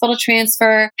hospital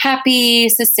transfer, happy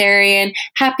cesarean,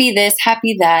 happy this,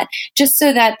 happy that, just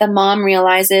so that the mom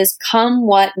realizes, come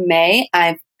what may,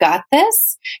 I've got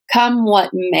this. Come what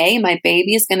may, my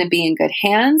baby is going to be in good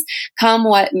hands. Come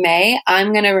what may,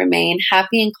 I'm going to remain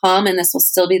happy and calm, and this will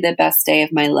still be the best day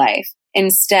of my life,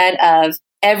 instead of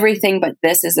everything but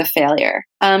this is a failure.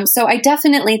 So I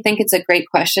definitely think it's a great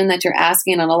question that you're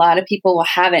asking, and a lot of people will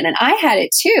have it. And I had it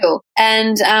too.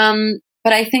 And,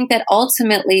 but I think that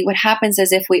ultimately what happens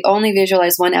is if we only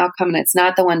visualize one outcome and it's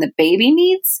not the one the baby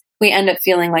needs, we end up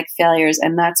feeling like failures.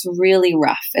 And that's really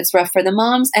rough. It's rough for the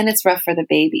moms and it's rough for the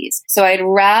babies. So I'd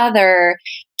rather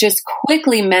just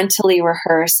quickly mentally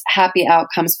rehearse happy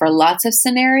outcomes for lots of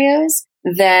scenarios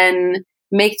than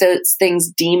make those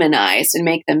things demonized and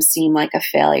make them seem like a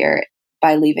failure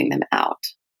by leaving them out.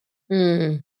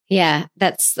 Yeah,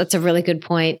 that's a really good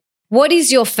point. What is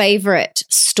your favorite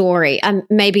story?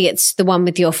 Maybe it's the one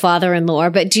with your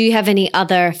father-in-law, but do you have any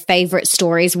other favorite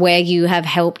stories where you have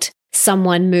helped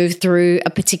someone move through a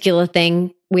particular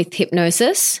thing with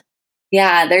hypnosis?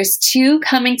 Yeah, there's 2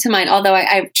 coming to mind, although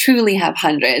I truly have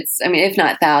hundreds, if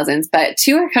not thousands, but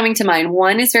 2 are coming to mind.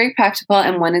 One is very practical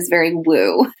and one is very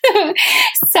woo.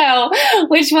 So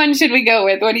which one should we go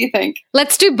with? What do you think?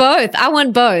 Let's do both. I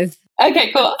want both.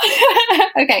 Okay, cool.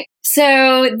 Okay.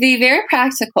 So the very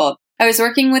practical, I was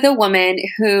working with a woman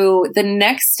who the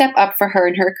next step up for her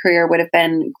in her career would have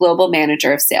been global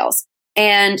manager of sales.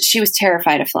 And she was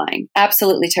terrified of flying,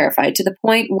 absolutely terrified, to the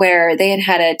point where they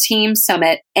had a team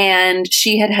summit and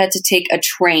she had to take a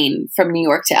train from New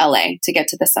York to LA to get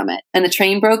to the summit. And the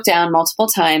train broke down multiple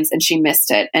times and she missed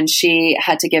it. And she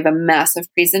had to give a massive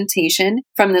presentation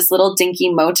from this little dinky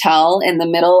motel in the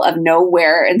middle of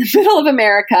nowhere, in the middle of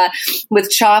America, with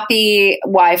choppy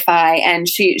Wi-Fi. And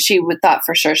she thought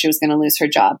for sure she was going to lose her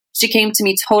job. She came to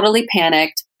me totally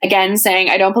panicked. Again, saying,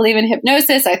 I don't believe in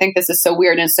hypnosis. I think this is so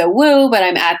weird and so woo, but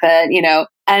I'm at the,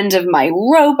 end of my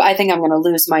rope. I think I'm going to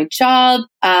lose my job.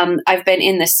 I've been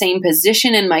in the same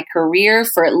position in my career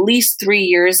for at least 3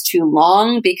 years too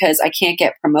long because I can't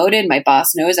get promoted. My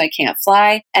boss knows I can't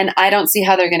fly, and I don't see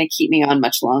how they're going to keep me on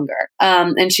much longer.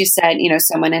 And she said,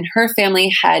 someone in her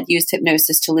family had used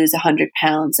hypnosis to lose 100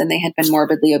 pounds and they had been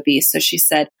morbidly obese. So she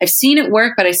said, I've seen it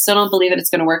work, but I still don't believe it's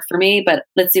going to work for me, but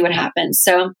let's see what happens.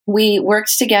 So we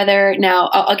worked together. Now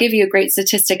I'll give you a great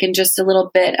statistic in just a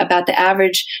little bit about the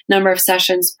average number of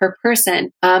sessions per person.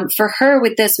 For her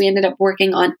with this, we ended up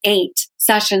working on 8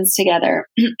 sessions together.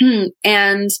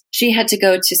 And she had to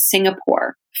go to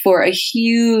Singapore for a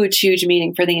huge, huge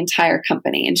meeting for the entire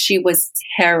company. And she was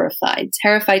terrified.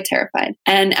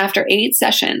 And after 8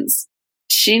 sessions,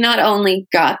 she not only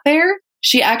got there,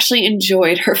 she actually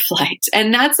enjoyed her flight.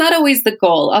 And that's not always the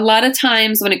goal. A lot of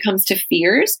times when it comes to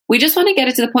fears, we just want to get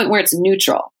it to the point where it's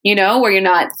neutral, where you're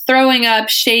not throwing up,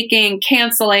 shaking,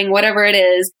 canceling, whatever it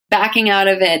is, backing out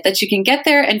of it, that you can get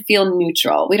there and feel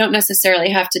neutral. We don't necessarily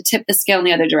have to tip the scale in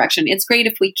the other direction. It's great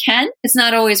if we can. It's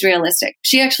not always realistic.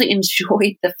 She actually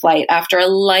enjoyed the flight after a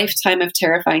lifetime of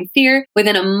terrifying fear.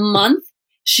 Within a month,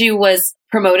 she was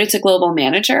promoted to global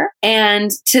manager.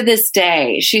 And to this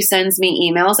day, she sends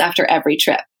me emails after every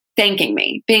trip, thanking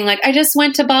me, being like, I just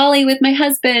went to Bali with my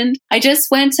husband. I just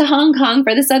went to Hong Kong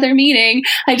for this other meeting.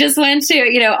 I just went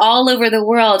to, all over the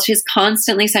world. She's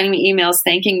constantly sending me emails,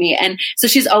 thanking me. And so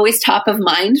she's always top of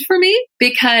mind for me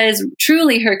because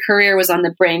truly her career was on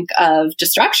the brink of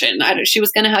destruction. She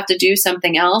was going to have to do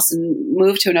something else and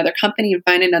move to another company and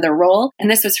find another role. And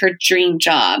this was her dream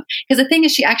job. Because the thing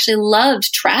is, she actually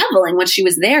loved traveling when she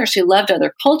was there. She loved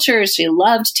other cultures. She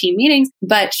loved team meetings,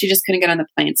 but she just couldn't get on the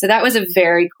plane. So that was a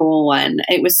very cool one.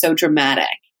 It was so dramatic.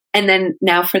 And then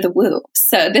now for the woo.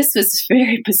 So this was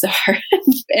very bizarre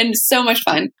and so much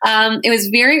fun. It was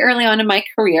very early on in my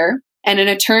career and an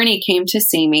attorney came to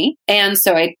see me. And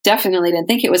so I definitely didn't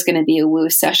think it was going to be a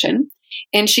woo session.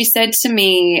 And she said to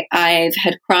me, I've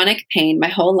had chronic pain my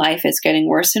whole life. It's getting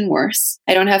worse and worse.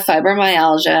 I don't have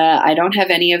fibromyalgia. I don't have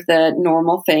any of the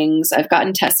normal things. I've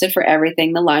gotten tested for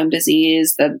everything, the Lyme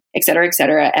disease, the et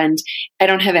cetera, and I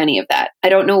don't have any of that. I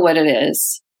don't know what it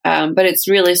is, but it's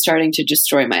really starting to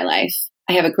destroy my life.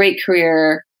 I have a great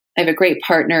career. I have a great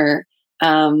partner, but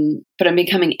I'm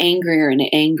becoming angrier and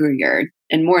angrier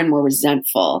and more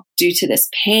resentful due to this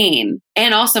pain.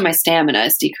 And also my stamina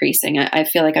is decreasing. I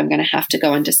feel like I'm going to have to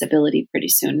go on disability pretty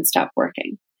soon and stop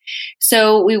working.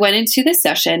 So we went into this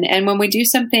session. And when we do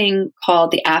something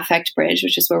called the affect bridge,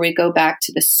 which is where we go back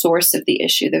to the source of the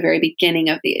issue, the very beginning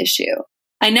of the issue,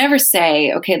 I never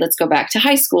say, okay, let's go back to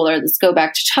high school or let's go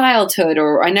back to childhood.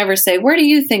 Or I never say, where do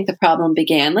you think the problem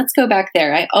began? Let's go back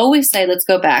there. I always say, let's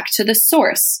go back to the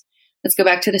source. Let's go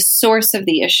back to the source of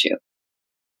the issue.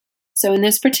 So in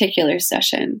this particular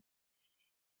session,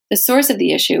 the source of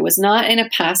the issue was not in a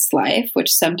past life, which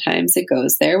sometimes it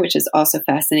goes there, which is also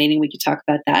fascinating. We could talk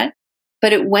about that.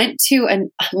 But it went to a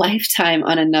lifetime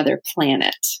on another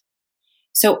planet.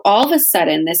 So all of a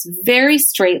sudden, this very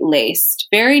straight-laced,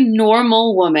 very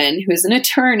normal woman who's an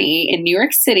attorney in New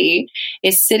York City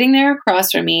is sitting there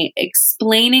across from me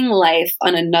explaining life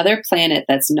on another planet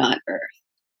that's not Earth.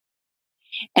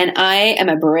 And I am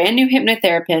a brand new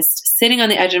hypnotherapist sitting on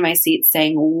the edge of my seat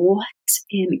saying, what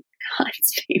in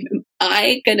God's name am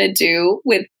I going to do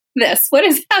with this? What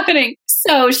is happening?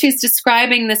 So she's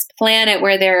describing this planet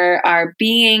where there are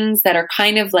beings that are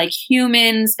kind of like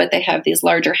humans, but they have these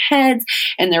larger heads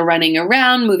and they're running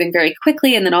around, moving very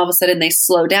quickly. And then all of a sudden they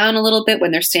slow down a little bit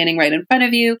when they're standing right in front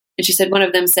of you. And she said, one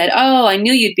of them said, oh, I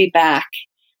knew you'd be back.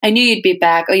 I knew you'd be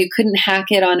back. Oh, you couldn't hack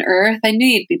it on Earth. I knew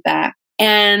you'd be back.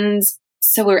 And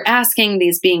so we're asking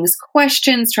these beings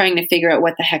questions, trying to figure out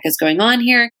what the heck is going on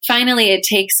here. Finally, it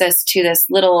takes us to this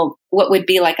little, what would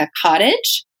be like a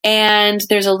cottage. And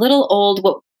there's a little old,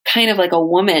 what kind of like a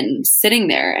woman sitting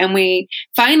there. And we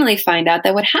finally find out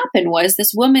that what happened was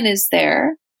this woman is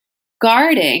there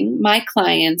guarding my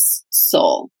client's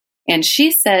soul. And she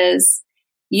says,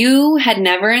 you had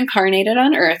never incarnated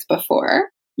on Earth before.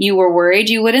 You were worried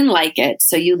you wouldn't like it.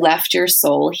 So you left your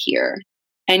soul here.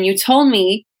 And you told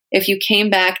me if you came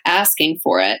back asking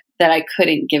for it, that I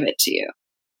couldn't give it to you.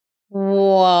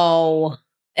 Whoa.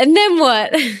 And then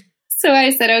what? So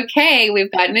I said, okay,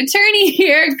 we've got an attorney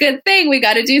here. Good thing. We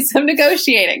got to do some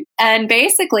negotiating. And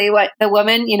basically what the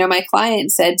woman, my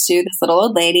client said to this little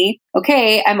old lady,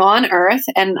 okay, I'm on Earth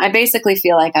and I basically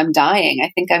feel like I'm dying.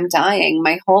 I think I'm dying.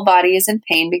 My whole body is in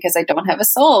pain because I don't have a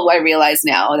soul. I realize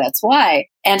now that's why.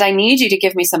 And I need you to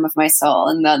give me some of my soul.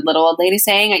 And the little old lady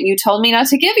saying, you told me not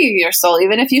to give you your soul,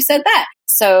 even if you said that.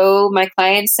 So my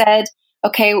client said,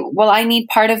 okay, well, I need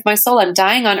part of my soul. I'm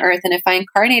dying on Earth. And if I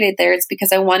incarnated there, it's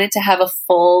because I wanted to have a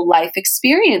full life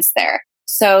experience there.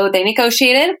 So they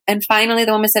negotiated. And finally,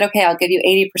 the woman said, okay, I'll give you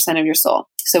 80% of your soul.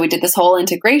 So we did this whole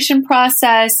integration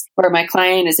process where my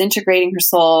client is integrating her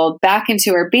soul back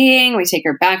into her being. We take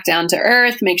her back down to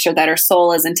Earth, make sure that her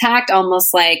soul is intact,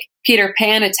 almost like Peter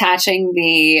Pan attaching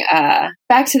the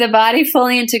back to the body,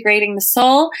 fully integrating the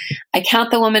soul. I count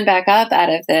the woman back up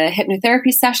out of the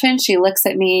hypnotherapy session. She looks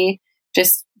at me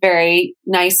just very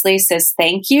nicely, says,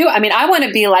 thank you. I mean, I want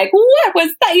to be like, what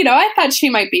was that? I thought she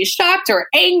might be shocked or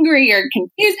angry or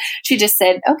confused. She just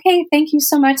said, okay, thank you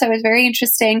so much. That was very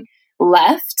interesting.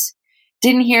 Left.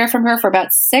 Didn't hear from her for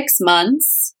about 6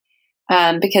 months.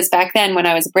 Because back then when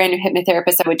I was a brand new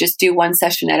hypnotherapist, I would just do one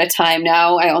session at a time.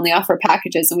 Now I only offer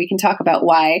packages, and we can talk about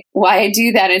why I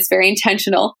do that. It's very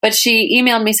intentional. But she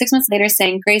emailed me 6 months later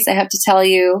saying, Grace, I have to tell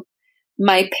you,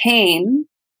 my pain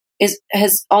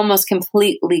has almost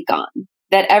completely gone.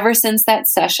 That ever since that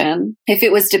session, if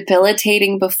it was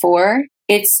debilitating before,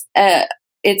 it's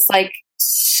like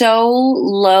so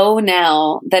low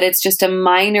now that it's just a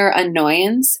minor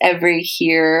annoyance every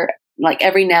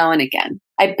now and again.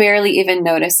 I barely even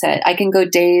notice it. I can go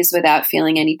days without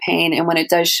feeling any pain. And when it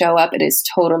does show up, it is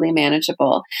totally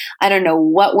manageable. I don't know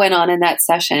what went on in that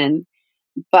session,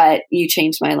 but you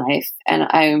changed my life, and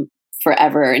I'm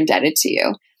forever indebted to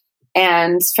you.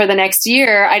 And for the next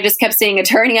year, I just kept seeing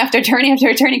attorney after attorney after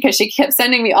attorney because she kept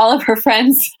sending me all of her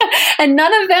friends. And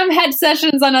none of them had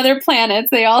sessions on other planets.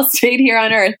 They all stayed here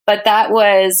on Earth. But that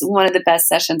was one of the best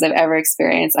sessions I've ever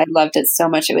experienced. I loved it so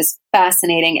much. It was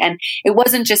fascinating. And it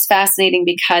wasn't just fascinating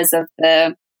because of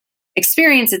the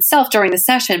experience itself during the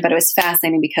session, but it was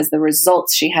fascinating because the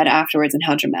results she had afterwards and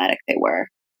how dramatic they were.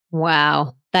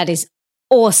 Wow. That is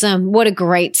awesome. What a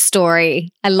great story.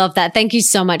 I love that. Thank you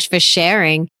so much for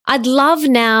sharing. I'd love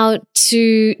now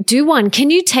to do one.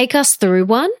 Can you take us through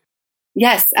one?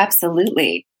 Yes,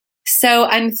 absolutely. So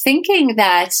I'm thinking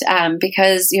that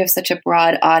because you have such a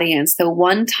broad audience, the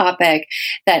one topic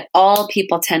that all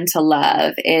people tend to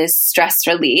love is stress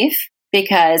relief.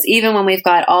 Because even when we've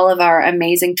got all of our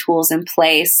amazing tools in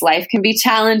place, life can be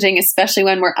challenging, especially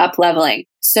when we're up leveling.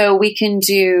 So we can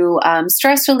do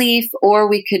stress relief, or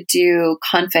we could do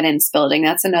confidence building.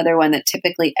 That's another one that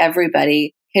typically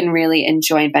everybody can really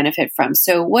enjoy and benefit from.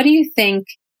 So what do you think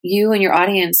you and your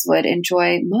audience would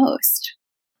enjoy most?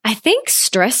 I think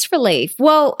stress relief.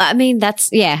 Well, I mean,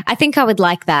 I think I would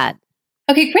like that.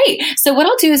 Okay, great. So what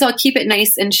I'll do is I'll keep it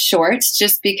nice and short,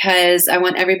 just because I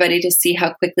want everybody to see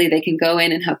how quickly they can go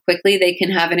in and how quickly they can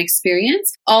have an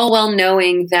experience, all while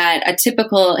knowing that a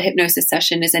typical hypnosis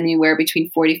session is anywhere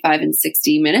between 45 and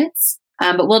 60 minutes.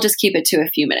 But we'll just keep it to a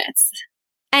few minutes.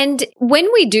 And when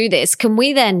we do this, can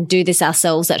we then do this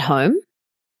ourselves at home?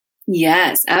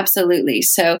 Yes, absolutely.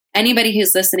 So anybody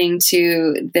who's listening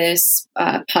to this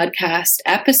podcast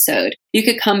episode, you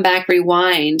could come back,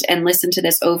 rewind, and listen to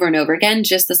this over and over again,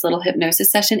 just this little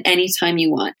hypnosis session anytime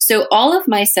you want. So all of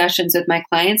my sessions with my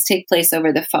clients take place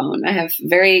over the phone. I have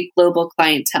very global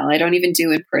clientele. I don't even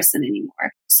do in person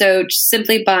anymore. So just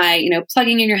simply by,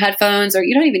 plugging in your headphones, or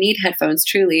you don't even need headphones,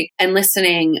 truly, and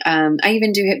listening. I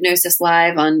even do hypnosis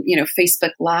live on,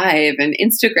 Facebook Live and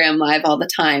Instagram Live all the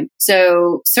time.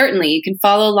 So certainly you can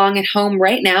follow along at home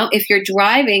right now. If you're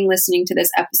driving listening to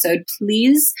this episode,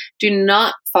 please do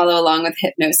not follow along with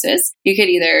hypnosis. You could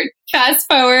either fast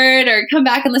forward or come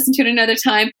back and listen to it another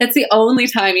time. That's the only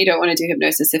time you don't want to do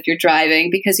hypnosis, if you're driving,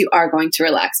 because you are going to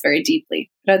relax very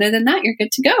deeply. But other than that, you're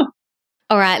good to go.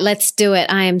 All right, let's do it.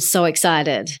 I am so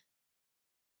excited.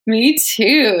 Me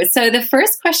too. So the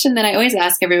first question that I always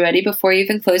ask everybody before you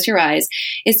even close your eyes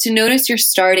is to notice your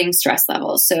starting stress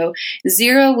levels. So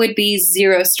 0 would be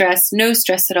zero stress, no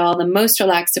stress at all, the most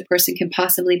relaxed a person can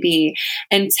possibly be.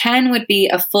 And 10 would be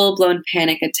a full-blown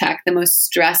panic attack, the most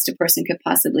stressed a person could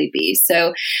possibly be.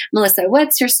 So Melissa,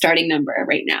 what's your starting number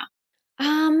right now?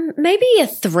 Maybe a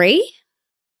 3.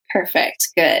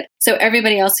 Perfect. Good. So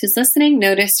everybody else who's listening,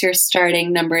 notice your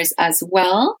starting numbers as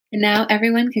well. And now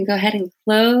everyone can go ahead and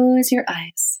close your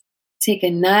eyes. Take a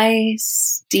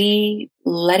nice, deep,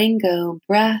 letting go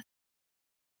breath.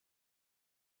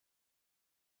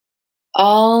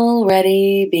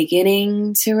 Already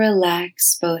beginning to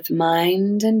relax both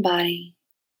mind and body.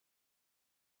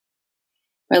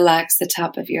 Relax the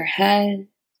top of your head.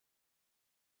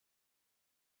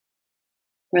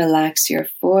 Relax your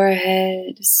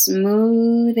forehead,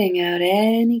 smoothing out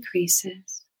any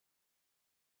creases.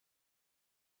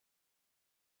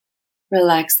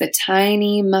 Relax the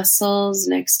tiny muscles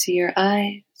next to your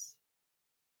eyes.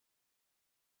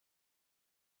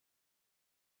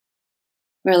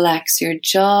 Relax your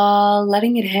jaw,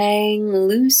 letting it hang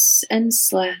loose and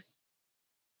slack.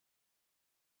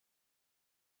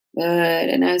 Good.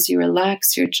 And as you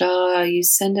relax your jaw, you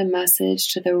send a message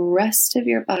to the rest of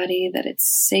your body that it's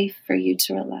safe for you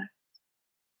to relax.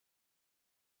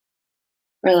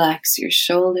 Relax your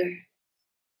shoulder.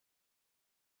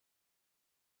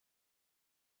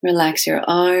 Relax your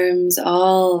arms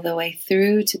all the way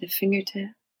through to the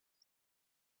fingertips.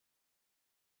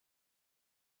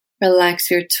 Relax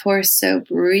your torso,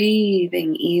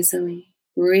 breathing easily,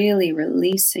 really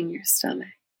releasing your stomach.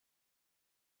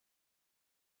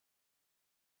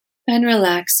 And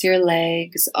relax your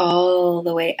legs all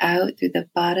the way out through the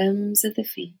bottoms of the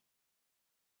feet.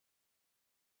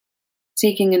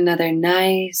 Taking another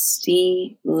nice,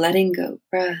 deep, letting go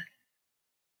breath.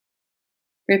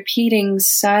 Repeating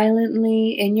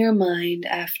silently in your mind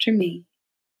after me.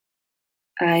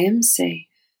 I am safe.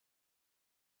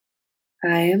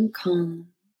 I am calm.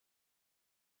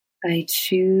 I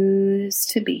choose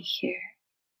to be here.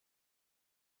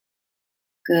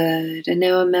 Good. And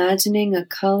now imagining a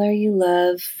color you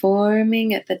love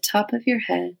forming at the top of your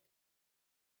head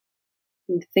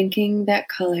and thinking that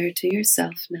color to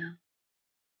yourself now.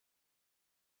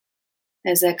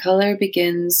 As that color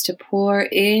begins to pour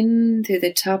in through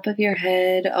the top of your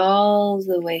head, all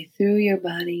the way through your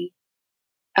body,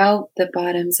 out the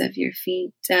bottoms of your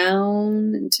feet,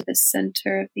 down into the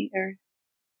center of the earth.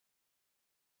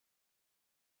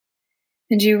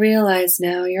 And you realize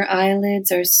now your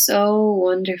eyelids are so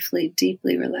wonderfully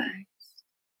deeply relaxed.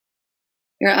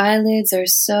 Your eyelids are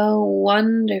so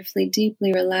wonderfully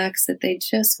deeply relaxed that they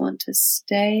just want to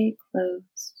stay closed.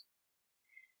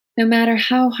 No matter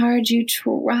how hard you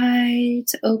try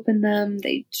to open them,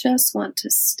 they just want to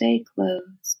stay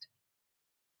closed.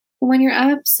 And when you're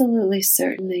absolutely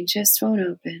certain they just won't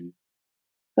open,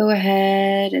 go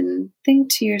ahead and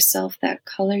think to yourself that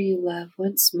color you love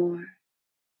once more.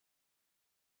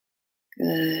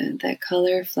 Good. That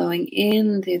color flowing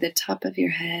in through the top of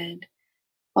your head,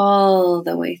 all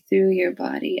the way through your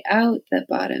body, out the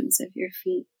bottoms of your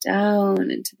feet, down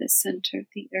into the center of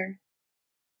the earth.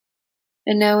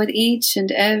 And now with each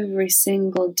and every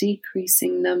single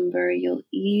decreasing number, you'll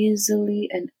easily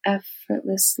and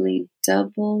effortlessly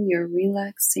double your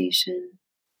relaxation,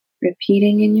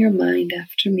 repeating in your mind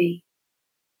after me.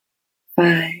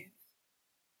 5.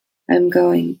 I'm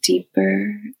going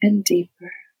deeper and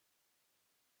deeper.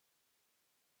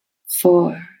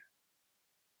 4.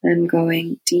 I'm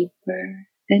going deeper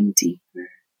and deeper.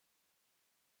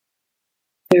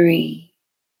 3.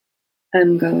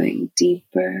 I'm going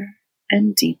deeper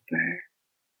and deeper.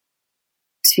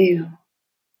 2.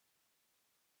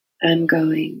 I'm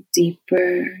going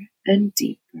deeper and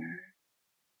deeper.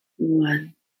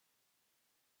 1.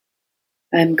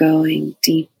 I'm going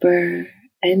deeper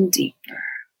and deeper.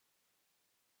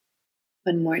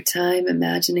 One more time,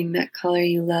 imagining that color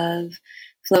you love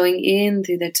flowing in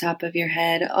through the top of your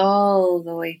head, all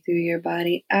the way through your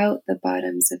body, out the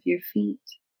bottoms of your feet.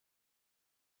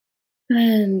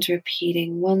 And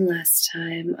repeating one last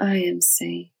time, I am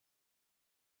safe.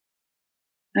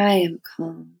 I am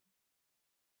calm.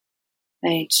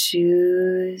 I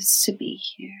choose to be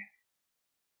here.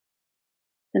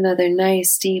 Another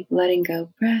nice deep letting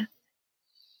go breath.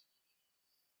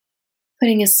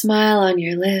 Putting a smile on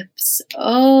your lips,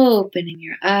 opening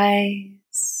your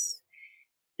eyes.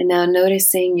 And now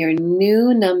noticing your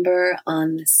new number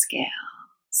on the scale.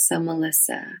 So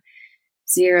Melissa,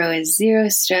 0 is zero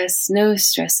stress, no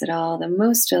stress at all, the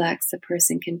most relaxed a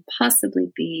person can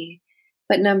possibly be.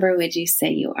 What number would you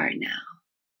say you are now?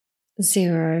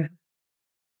 0.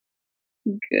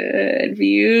 Good,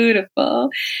 beautiful.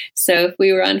 So if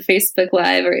we were on Facebook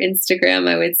Live or Instagram,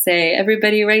 I would say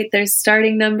everybody write their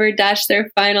starting number dash their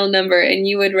final number, and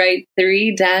you would write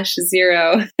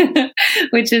 3-0,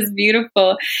 which is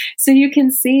beautiful. So you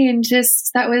can see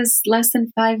that was less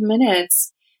than 5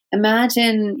 minutes.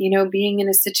 Imagine, being in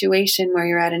a situation where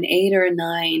you're at an 8 or a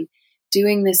 9,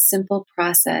 doing this simple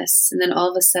process, and then all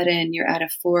of a sudden you're at a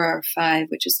 4 or 5,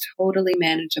 which is totally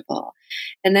manageable.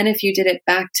 And then if you did it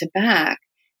back to back,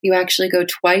 you actually go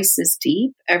twice as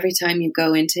deep every time you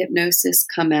go into hypnosis,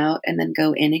 come out, and then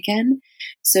go in again.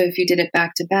 So if you did it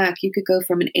back to back, you could go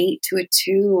from an 8 to a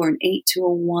 2 or an 8 to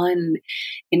a 1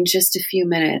 in just a few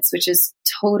minutes, which is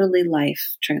totally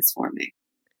life transforming.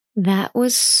 That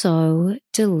was so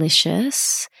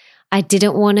delicious. I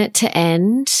didn't want it to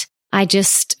end. I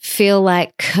just feel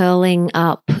like curling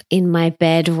up in my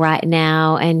bed right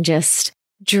now and just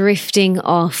drifting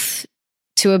off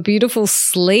to a beautiful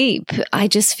sleep. I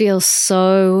just feel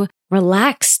so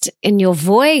relaxed in your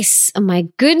voice. Oh my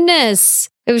goodness.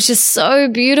 It was just so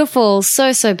beautiful,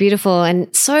 so beautiful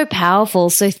and so powerful.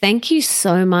 So thank you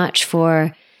so much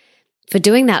for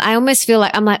doing that. I almost feel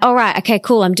like I'm like, all right, okay,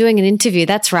 cool. I'm doing an interview.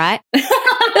 That's right.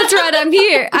 That's right. I'm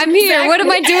here. Exactly. What am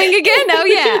I doing again? Oh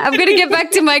yeah. I'm going to get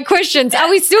back to my questions. Are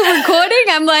we still recording?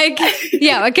 I'm like,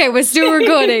 yeah, okay. We're still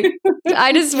recording.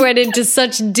 I just went into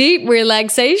such deep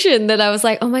relaxation that I was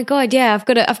like, oh my God. Yeah. I've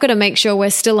got to make sure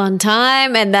we're still on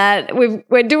time and that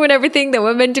we're doing everything that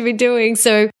we're meant to be doing.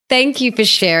 So thank you for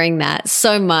sharing that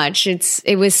so much.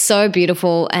 It was so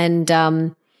beautiful. And,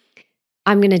 I'm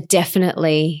going to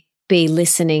definitely be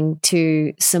listening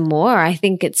to some more. I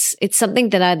think it's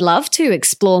something that I'd love to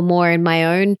explore more in my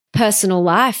own personal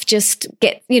life. Just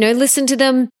listen to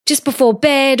them just before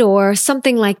bed or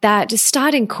something like that. Just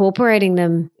start incorporating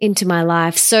them into my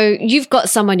life. So you've got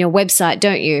some on your website,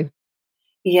 don't you?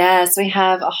 Yes, we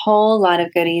have a whole lot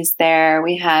of goodies there.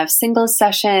 We have single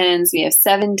sessions, we have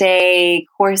 7-day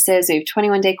courses, we have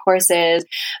 21-day courses.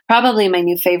 Probably my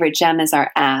new favorite gem is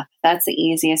our app. That's the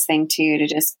easiest thing to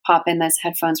just pop in those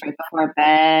headphones right before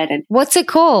bed. And what's it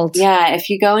called? Yeah, if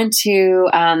you go into,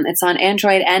 it's on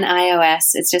Android and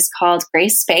iOS. It's just called Gray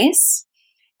Space.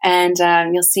 And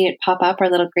you'll see it pop up, our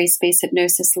little Gray Space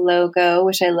Hypnosis logo,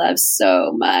 which I love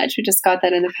so much. We just got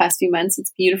that in the past few months.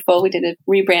 It's beautiful. We did a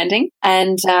rebranding,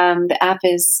 and the app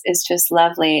is just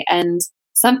lovely. And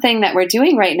something that we're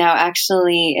doing right now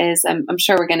actually is, I'm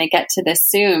sure we're going to get to this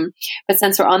soon, but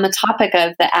since we're on the topic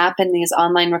of the app and these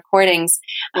online recordings,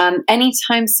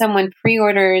 anytime someone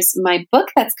pre-orders my book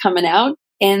that's coming out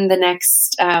in the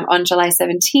next, on July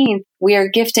 17th, we are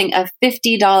gifting a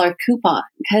 $50 coupon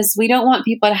because we don't want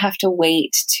people to have to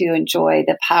wait to enjoy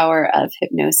the power of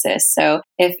hypnosis. So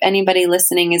if anybody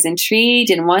listening is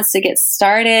intrigued and wants to get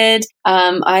started,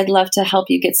 I'd love to help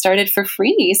you get started for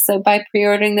free. So by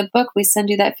pre-ordering the book, we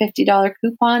send you that $50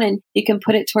 coupon and you can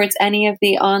put it towards any of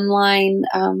the online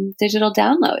digital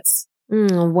downloads.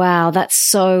 Wow, that's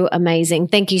so amazing.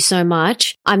 Thank you so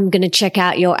much. I'm going to check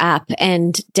out your app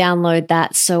and download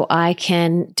that so I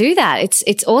can do that.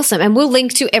 It's awesome. And we'll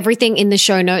link to everything in the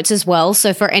show notes as well.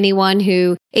 So for anyone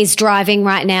who is driving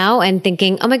right now and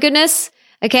thinking, oh my goodness,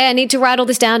 okay, I need to write all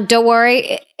this down. Don't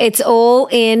worry. It's all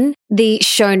in the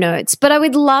show notes. But I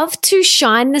would love to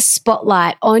shine the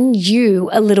spotlight on you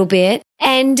a little bit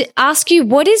and ask you,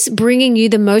 what is bringing you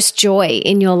the most joy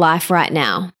in your life right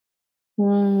now?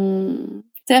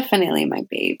 Definitely my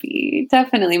baby.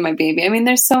 Definitely my baby. I mean,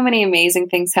 there's so many amazing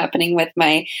things happening with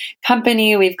my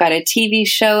company. We've got a TV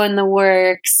show in the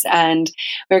works and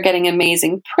we're getting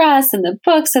amazing press in the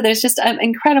book. So there's just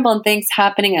incredible things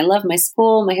happening. I love my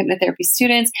school, my hypnotherapy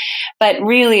students, but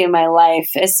really in my life,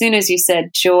 as soon as you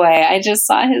said joy, I just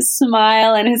saw his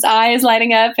smile and his eyes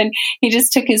lighting up, and he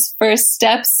just took his first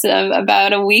steps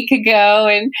about a week ago,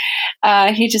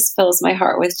 and he just fills my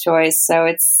heart with joy. So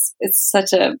it's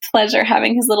such a pleasure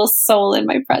having his little soul in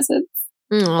my presence.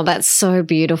 Oh, that's so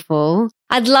beautiful.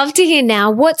 I'd love to hear now,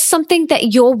 what's something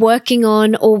that you're working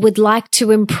on or would like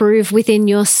to improve within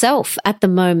yourself at the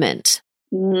moment?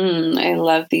 I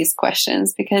love these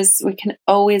questions because we can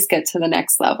always get to the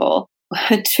next level.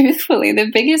 Truthfully,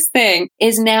 the biggest thing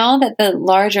is now that the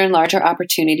larger and larger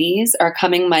opportunities are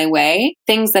coming my way,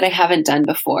 things that I haven't done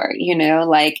before,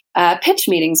 like pitch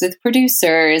meetings with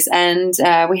producers. And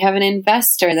we have an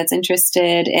investor that's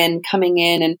interested in coming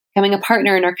in and becoming a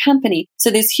partner in our company. So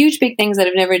these huge, big things that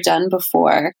I've never done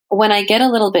before. When I get a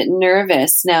little bit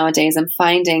nervous nowadays, I'm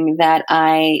finding that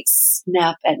I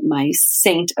snap at my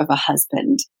saint of a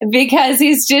husband because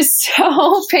he's just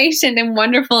so patient and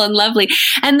wonderful and lovely.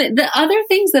 And the other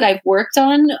things that I've worked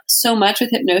on so much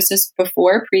with hypnosis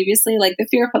before, previously, like the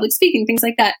fear of public speaking, things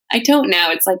like that, I don't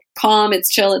now. It's like calm, it's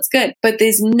chill, it's good. But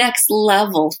these next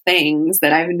level things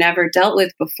that I've never dealt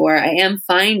with before, I am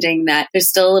finding that there's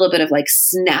still a little bit of like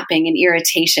snapping and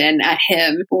irritation at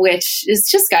him, which is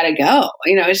just got to go.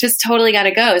 It's just totally got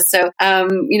to go. So,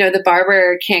 the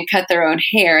barber can't cut their own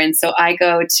hair. And so I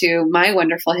go to my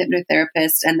wonderful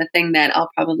hypnotherapist. And the thing that I'll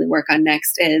probably work on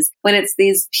next is when it's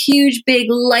these huge, big,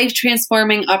 life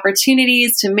transforming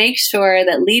opportunities, to make sure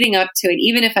that leading up to it,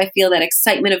 even if I feel that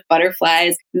excitement of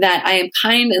butterflies, that I am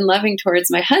kind and loving towards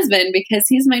my husband because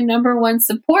he's my number one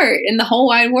support in the whole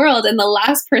wide world and the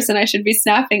last person I should be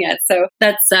snapping at. So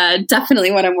that's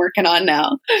definitely what I'm working on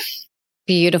now.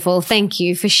 Beautiful. Thank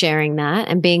you for sharing that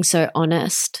and being so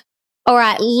honest. All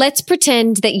right, let's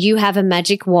pretend that you have a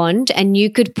magic wand and you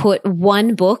could put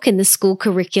one book in the school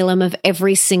curriculum of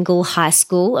every single high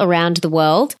school around the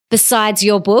world. Besides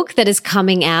your book that is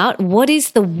coming out, what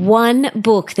is the one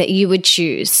book that you would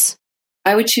choose?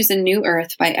 I would choose A New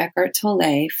Earth by Eckhart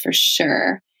Tolle for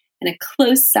sure. And a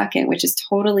close second, which is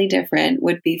totally different,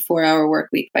 would be 4-Hour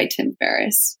Workweek by Tim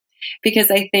Ferriss. Because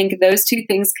I think those two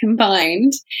things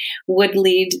combined would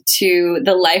lead to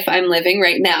the life I'm living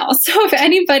right now. So if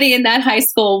anybody in that high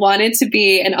school wanted to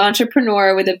be an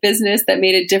entrepreneur with a business that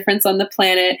made a difference on the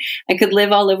planet and could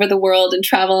live all over the world and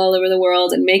travel all over the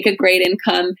world and make a great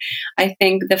income, I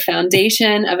think the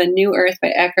foundation of A New Earth by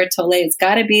Eckhart Tolle has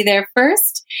got to be there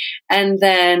first. And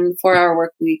then 4-Hour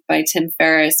Workweek by Tim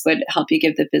Ferriss would help you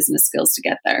give the business skills to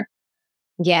get there.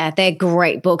 Yeah, they're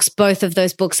great books. Both of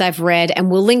those books I've read, and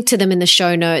we'll link to them in the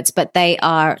show notes, but they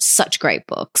are such great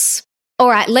books. All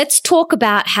right, let's talk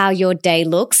about how your day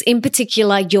looks, in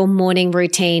particular, your morning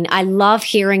routine. I love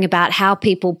hearing about how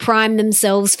people prime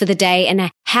themselves for the day and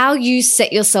how you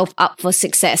set yourself up for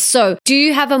success. So, do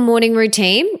you have a morning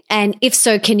routine? And if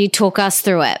so, can you talk us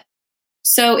through it?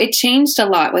 So it changed a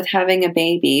lot with having a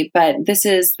baby, but this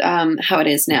is how it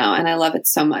is now, and I love it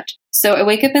so much. So I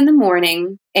wake up in the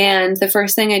morning, and the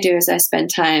first thing I do is I spend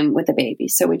time with the baby.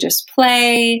 So we just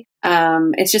play.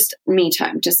 It's just me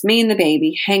time, just me and the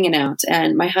baby hanging out.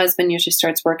 And my husband usually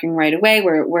starts working right away.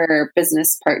 We're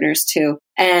business partners too,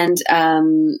 and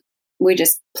we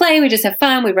just play. We just have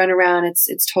fun. We run around.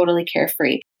 It's totally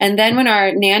carefree. And then when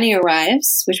our nanny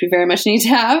arrives, which we very much need to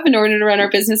have in order to run our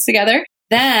business together,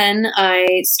 then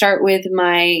I start with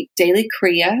my daily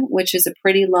Kriya, which is a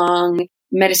pretty long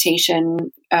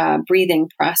meditation, breathing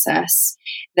process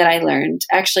that I learned.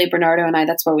 Actually, Bernardo and I,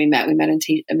 that's where we met. We met in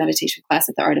a meditation class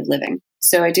at the Art of Living.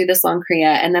 So I do this long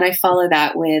Kriya, and then I follow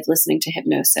that with listening to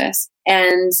hypnosis.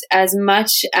 And as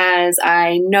much as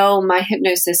I know my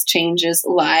hypnosis changes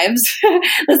lives,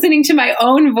 listening to my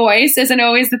own voice isn't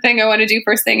always the thing I want to do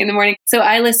first thing in the morning. So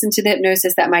I listen to the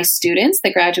hypnosis that my students,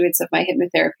 the graduates of my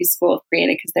hypnotherapy school, have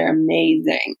created because they're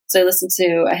amazing. So I listen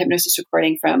to a hypnosis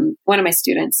recording from one of my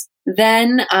students.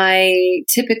 Then I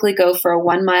typically go for a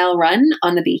 1 mile run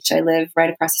on the beach. I live right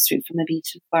across the street from the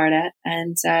beach in Florida.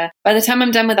 And by the time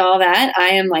I'm done with all that, I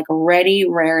am like ready,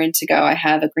 raring to go. I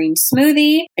have a green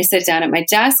smoothie. I sit down at my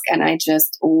desk and I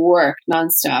just work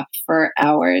nonstop for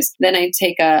hours. Then I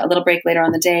take a little break later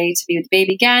on the day to be with the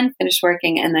baby again, finish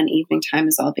working, and then evening time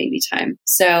is all baby time.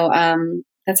 So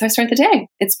that's how I start the day.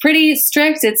 It's pretty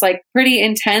strict. It's like pretty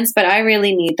intense, but I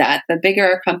really need that. The bigger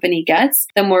our company gets,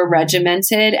 the more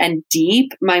regimented and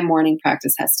deep my morning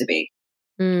practice has to be.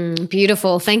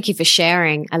 Beautiful. Thank you for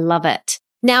sharing. I love it.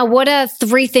 Now, what are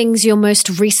 3 things you're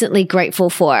most recently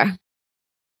grateful for?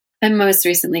 I'm most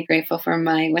recently grateful for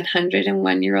my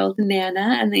 101-year-old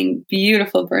Nana and the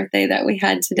beautiful birthday that we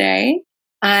had today.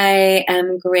 I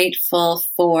am grateful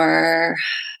for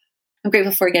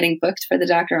getting booked for the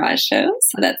Dr. Oz show.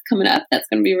 So that's coming up. That's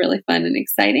going to be really fun and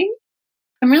exciting.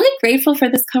 I'm really grateful for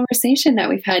this conversation that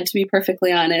we've had, to be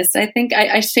perfectly honest. I think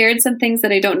I shared some things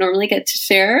that I don't normally get to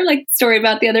share, like the story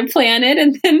about the other planet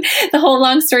and then the whole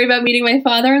long story about meeting my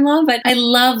father-in-law. But I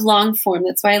love long form.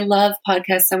 That's why I love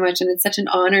podcasts so much. And it's such an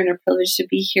honor and a privilege to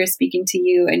be here speaking to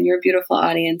you and your beautiful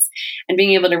audience and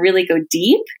being able to really go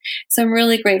deep. So I'm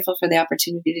really grateful for the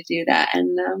opportunity to do that.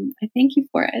 And I thank you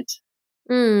for it.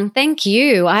 Thank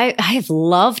you. I have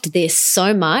loved this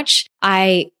so much.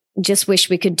 I just wish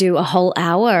we could do a whole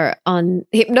hour on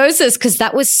hypnosis because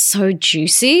that was so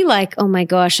juicy. Like, oh my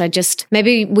gosh,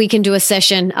 maybe we can do a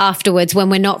session afterwards when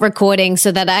we're not recording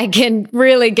so that I can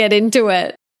really get into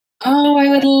it. Oh, I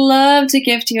would love to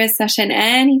gift you a session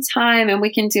anytime, and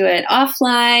we can do it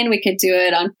offline. We could do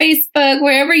it on Facebook,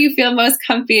 wherever you feel most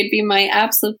comfy. It'd be my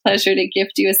absolute pleasure to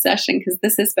gift you a session because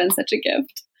this has been such a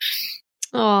gift.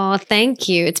 Oh, thank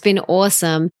you. It's been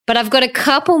awesome. But I've got a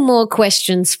couple more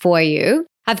questions for you.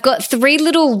 I've got 3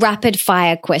 little rapid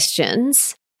fire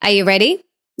questions. Are you ready?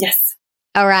 Yes.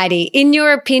 Alrighty. In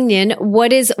your opinion,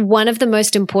 what is one of the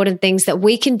most important things that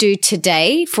we can do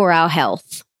today for our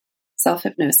health?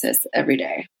 Self-hypnosis every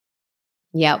day.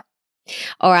 Yep.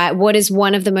 All right. What is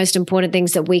one of the most important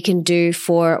things that we can do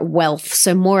for wealth?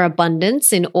 So more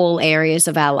abundance in all areas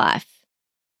of our life.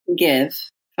 Give.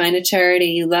 Find a charity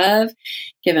you love.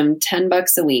 Give them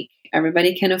 $10 a week.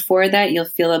 Everybody can afford that. You'll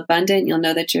feel abundant. You'll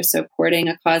know that you're supporting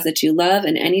a cause that you love.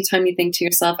 And anytime you think to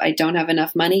yourself, I don't have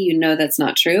enough money, you know that's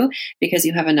not true because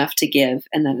you have enough to give.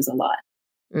 And that is a lot.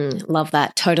 Love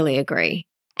that. Totally agree.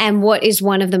 And what is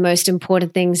one of the most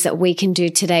important things that we can do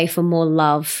today for more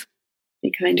love?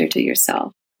 Be kinder to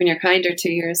yourself. When you're kinder to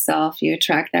yourself, you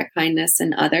attract that kindness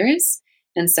in others.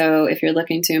 And so if you're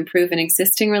looking to improve an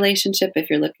existing relationship, if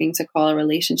you're looking to call a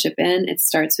relationship in, it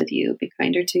starts with you. Be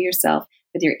kinder to yourself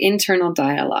with your internal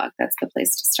dialogue. That's the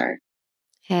place to start.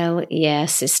 Hell yeah,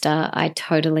 sister. I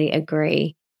totally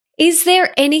agree. Is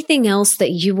there anything else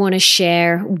that you want to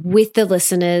share with the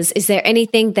listeners? Is there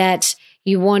anything that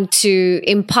you want to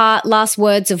impart, last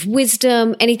words of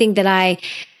wisdom, anything that I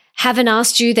haven't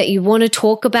asked you that you want to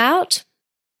talk about?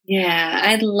 Yeah,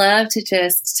 I'd love to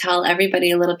just tell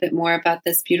everybody a little bit more about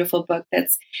this beautiful book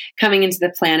that's coming into the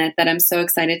planet that I'm so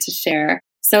excited to share.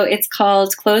 So it's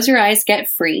called Close Your Eyes, Get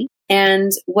Free.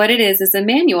 And what it is a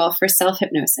manual for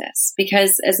self-hypnosis,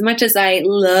 because as much as I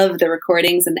love the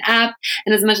recordings and the app,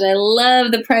 and as much as I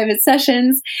love the private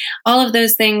sessions, all of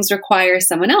those things require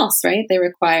someone else, right? They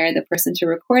require the person to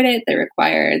record it. They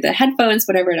require the headphones,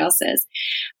 whatever it else is.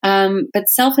 But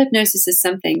self-hypnosis is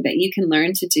something that you can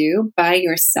learn to do by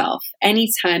yourself,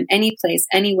 anytime, any place,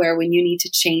 anywhere when you need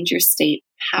to change your state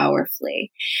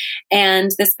powerfully.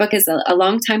 And this book is a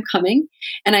long time coming,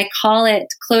 and I call it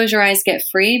Close Your Eyes, Get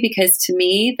Free, because to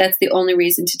me, that's the only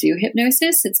reason to do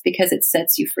hypnosis. It's because it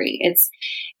sets you free.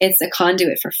 It's a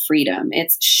conduit for freedom.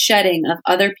 It's shedding of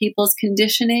other people's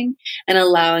conditioning and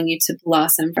allowing you to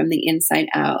blossom from the inside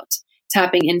out,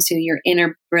 tapping into your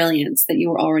inner brilliance that you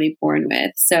were already born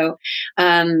with. So,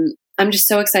 I'm just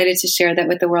so excited to share that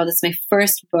with the world. It's my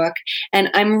first book, and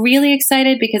I'm really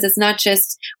excited because it's not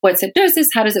just what's hypnosis,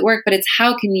 how does it work, but it's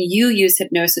how can you use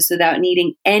hypnosis without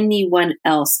needing anyone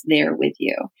else there with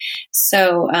you.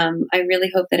 So I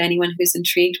really hope that anyone who's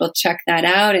intrigued will check that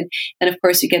out. And of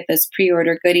course, you get those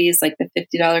pre-order goodies like the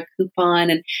 $50 coupon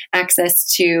and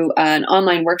access to an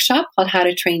online workshop called How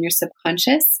to Train Your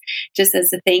Subconscious, just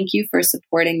as a thank you for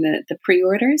supporting the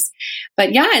pre-orders.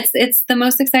 But yeah, it's the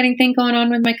most exciting thing going on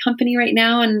with my company right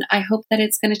now, and I hope that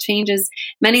it's going to change as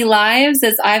many lives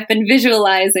as I've been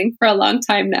visualizing for a long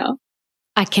time now.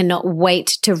 I cannot wait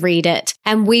to read it.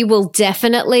 And we will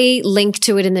definitely link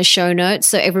to it in the show notes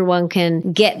so everyone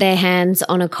can get their hands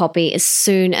on a copy as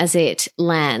soon as it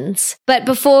lands. But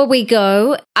before we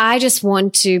go, I just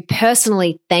want to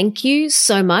personally thank you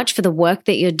so much for the work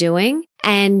that you're doing.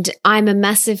 And I'm a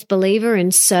massive believer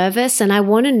in service, and I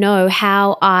want to know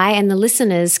how I and the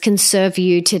listeners can serve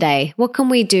you today. What can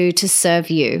we do to serve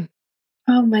you?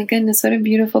 Oh my goodness, what a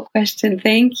beautiful question.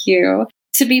 Thank you.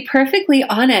 To be perfectly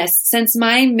honest, since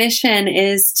my mission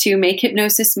is to make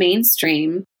hypnosis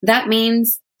mainstream, that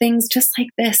means things just like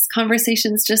this,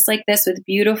 conversations just like this with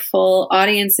beautiful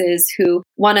audiences who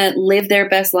want to live their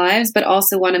best lives, but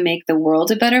also want to make the world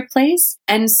a better place.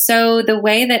 And so the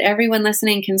way that everyone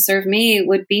listening can serve me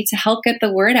would be to help get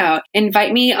the word out.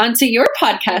 Invite me onto your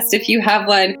podcast if you have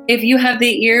one. If you have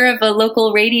the ear of a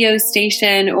local radio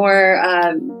station or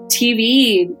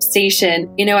TV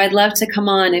station, I'd love to come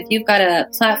on. If you've got a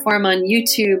platform on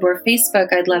YouTube or Facebook,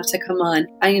 I'd love to come on.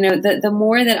 The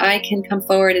more that I can come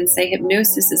forward and say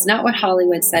hypnosis is not what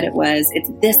Hollywood said it was, it's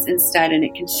this instead, and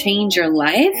it can change your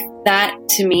life. That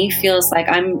to me feels like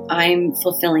I'm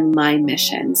fulfilling my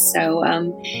mission. So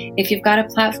if you've got a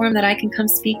platform that I can come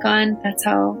speak on, that's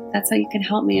how you can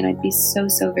help me, and I'd be so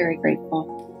very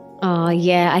grateful. Oh,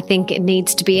 yeah, I think it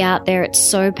needs to be out there. It's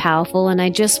so powerful. And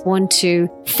I just want to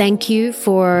thank you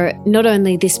for not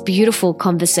only this beautiful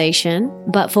conversation,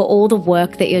 but for all the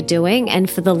work that you're doing and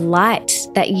for the light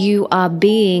that you are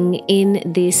being in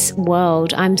this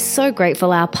world. I'm so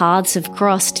grateful our paths have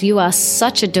crossed. You are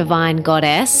such a divine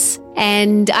goddess.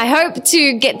 And I hope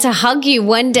to get to hug you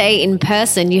one day in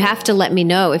person. You have to let me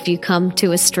know if you come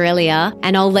to Australia,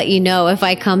 and I'll let you know if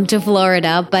I come to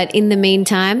Florida. But in the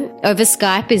meantime, over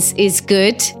Skype is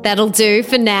good. That'll do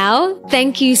for now.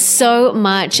 Thank you so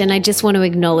much. And I just want to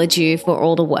acknowledge you for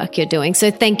all the work you're doing. So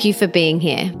thank you for being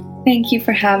here. Thank you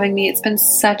for having me. It's been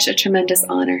such a tremendous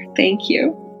honor. Thank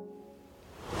you.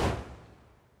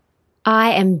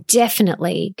 I am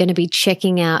definitely going to be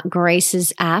checking out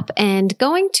Grace's app and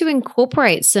going to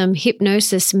incorporate some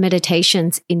hypnosis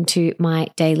meditations into my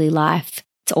daily life.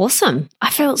 It's awesome.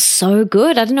 I felt so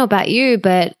good. I don't know about you,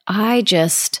 but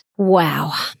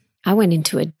wow. I went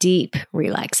into a deep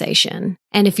relaxation.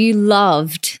 And if you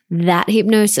loved that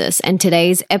hypnosis and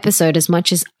today's episode as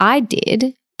much as I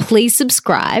did, please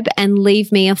subscribe and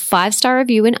leave me a 5-star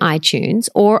review in iTunes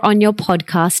or on your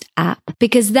podcast app,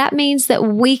 because that means that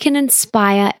we can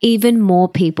inspire even more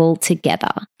people together.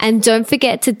 And don't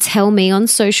forget to tell me on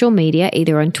social media,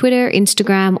 either on Twitter,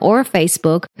 Instagram, or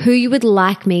Facebook, who you would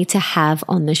like me to have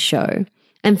on the show.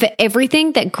 And for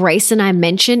everything that Grace and I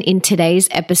mention in today's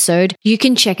episode, you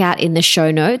can check out in the show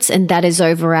notes, and that is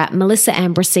over at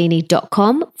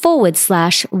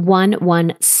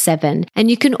melissaambrosini.com/117. And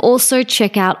you can also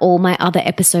check out all my other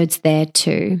episodes there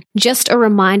too. Just a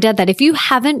reminder that if you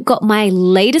haven't got my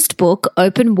latest book,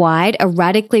 Open Wide, A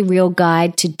Radically Real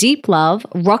Guide to Deep Love,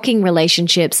 Rocking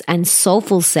Relationships, and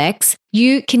Soulful Sex,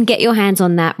 you can get your hands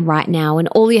on that right now. And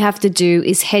all you have to do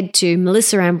is head to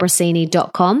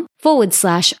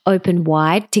melissaambrosini.com/open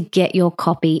wide to get your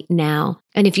copy now.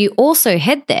 And if you also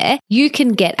head there, you can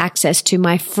get access to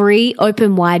my free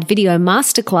Open Wide video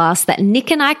masterclass that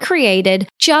Nick and I created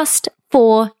just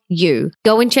for you.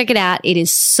 Go and check it out. It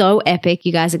is so epic.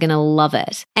 You guys are going to love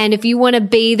it. And if you want to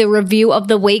be the review of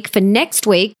the week for next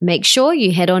week, make sure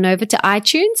you head on over to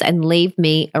iTunes and leave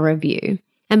me a review.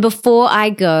 And before I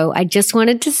go, I just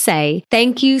wanted to say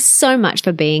thank you so much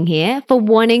for being here, for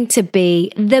wanting to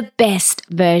be the best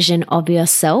version of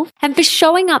yourself, and for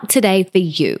showing up today for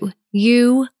you.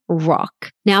 You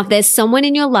rock. Now, if there's someone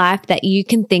in your life that you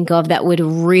can think of that would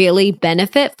really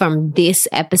benefit from this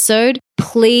episode,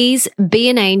 please be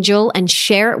an angel and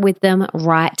share it with them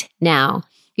right now.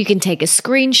 You can take a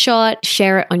screenshot,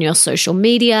 share it on your social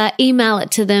media, email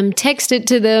it to them, text it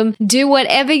to them, do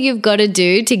whatever you've got to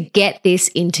do to get this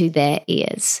into their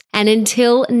ears. And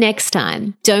until next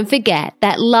time, don't forget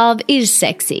that love is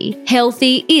sexy,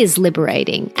 healthy is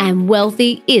liberating, and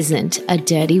wealthy isn't a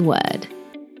dirty word.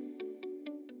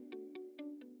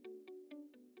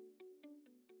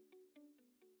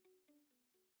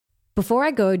 Before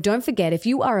I go, don't forget, if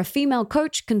you are a female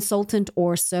coach, consultant,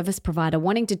 or service provider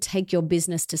wanting to take your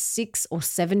business to 6 or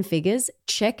 7 figures,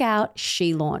 check out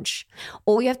SheLaunch.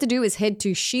 All you have to do is head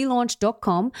to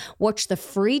shelaunch.com, watch the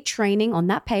free training on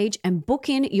that page, and book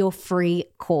in your free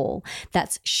call.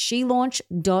 That's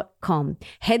shelaunch.com.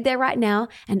 Head there right now,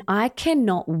 and I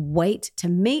cannot wait to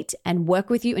meet and work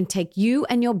with you and take you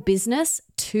and your business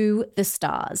to the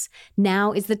stars.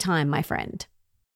 Now is the time, my friend.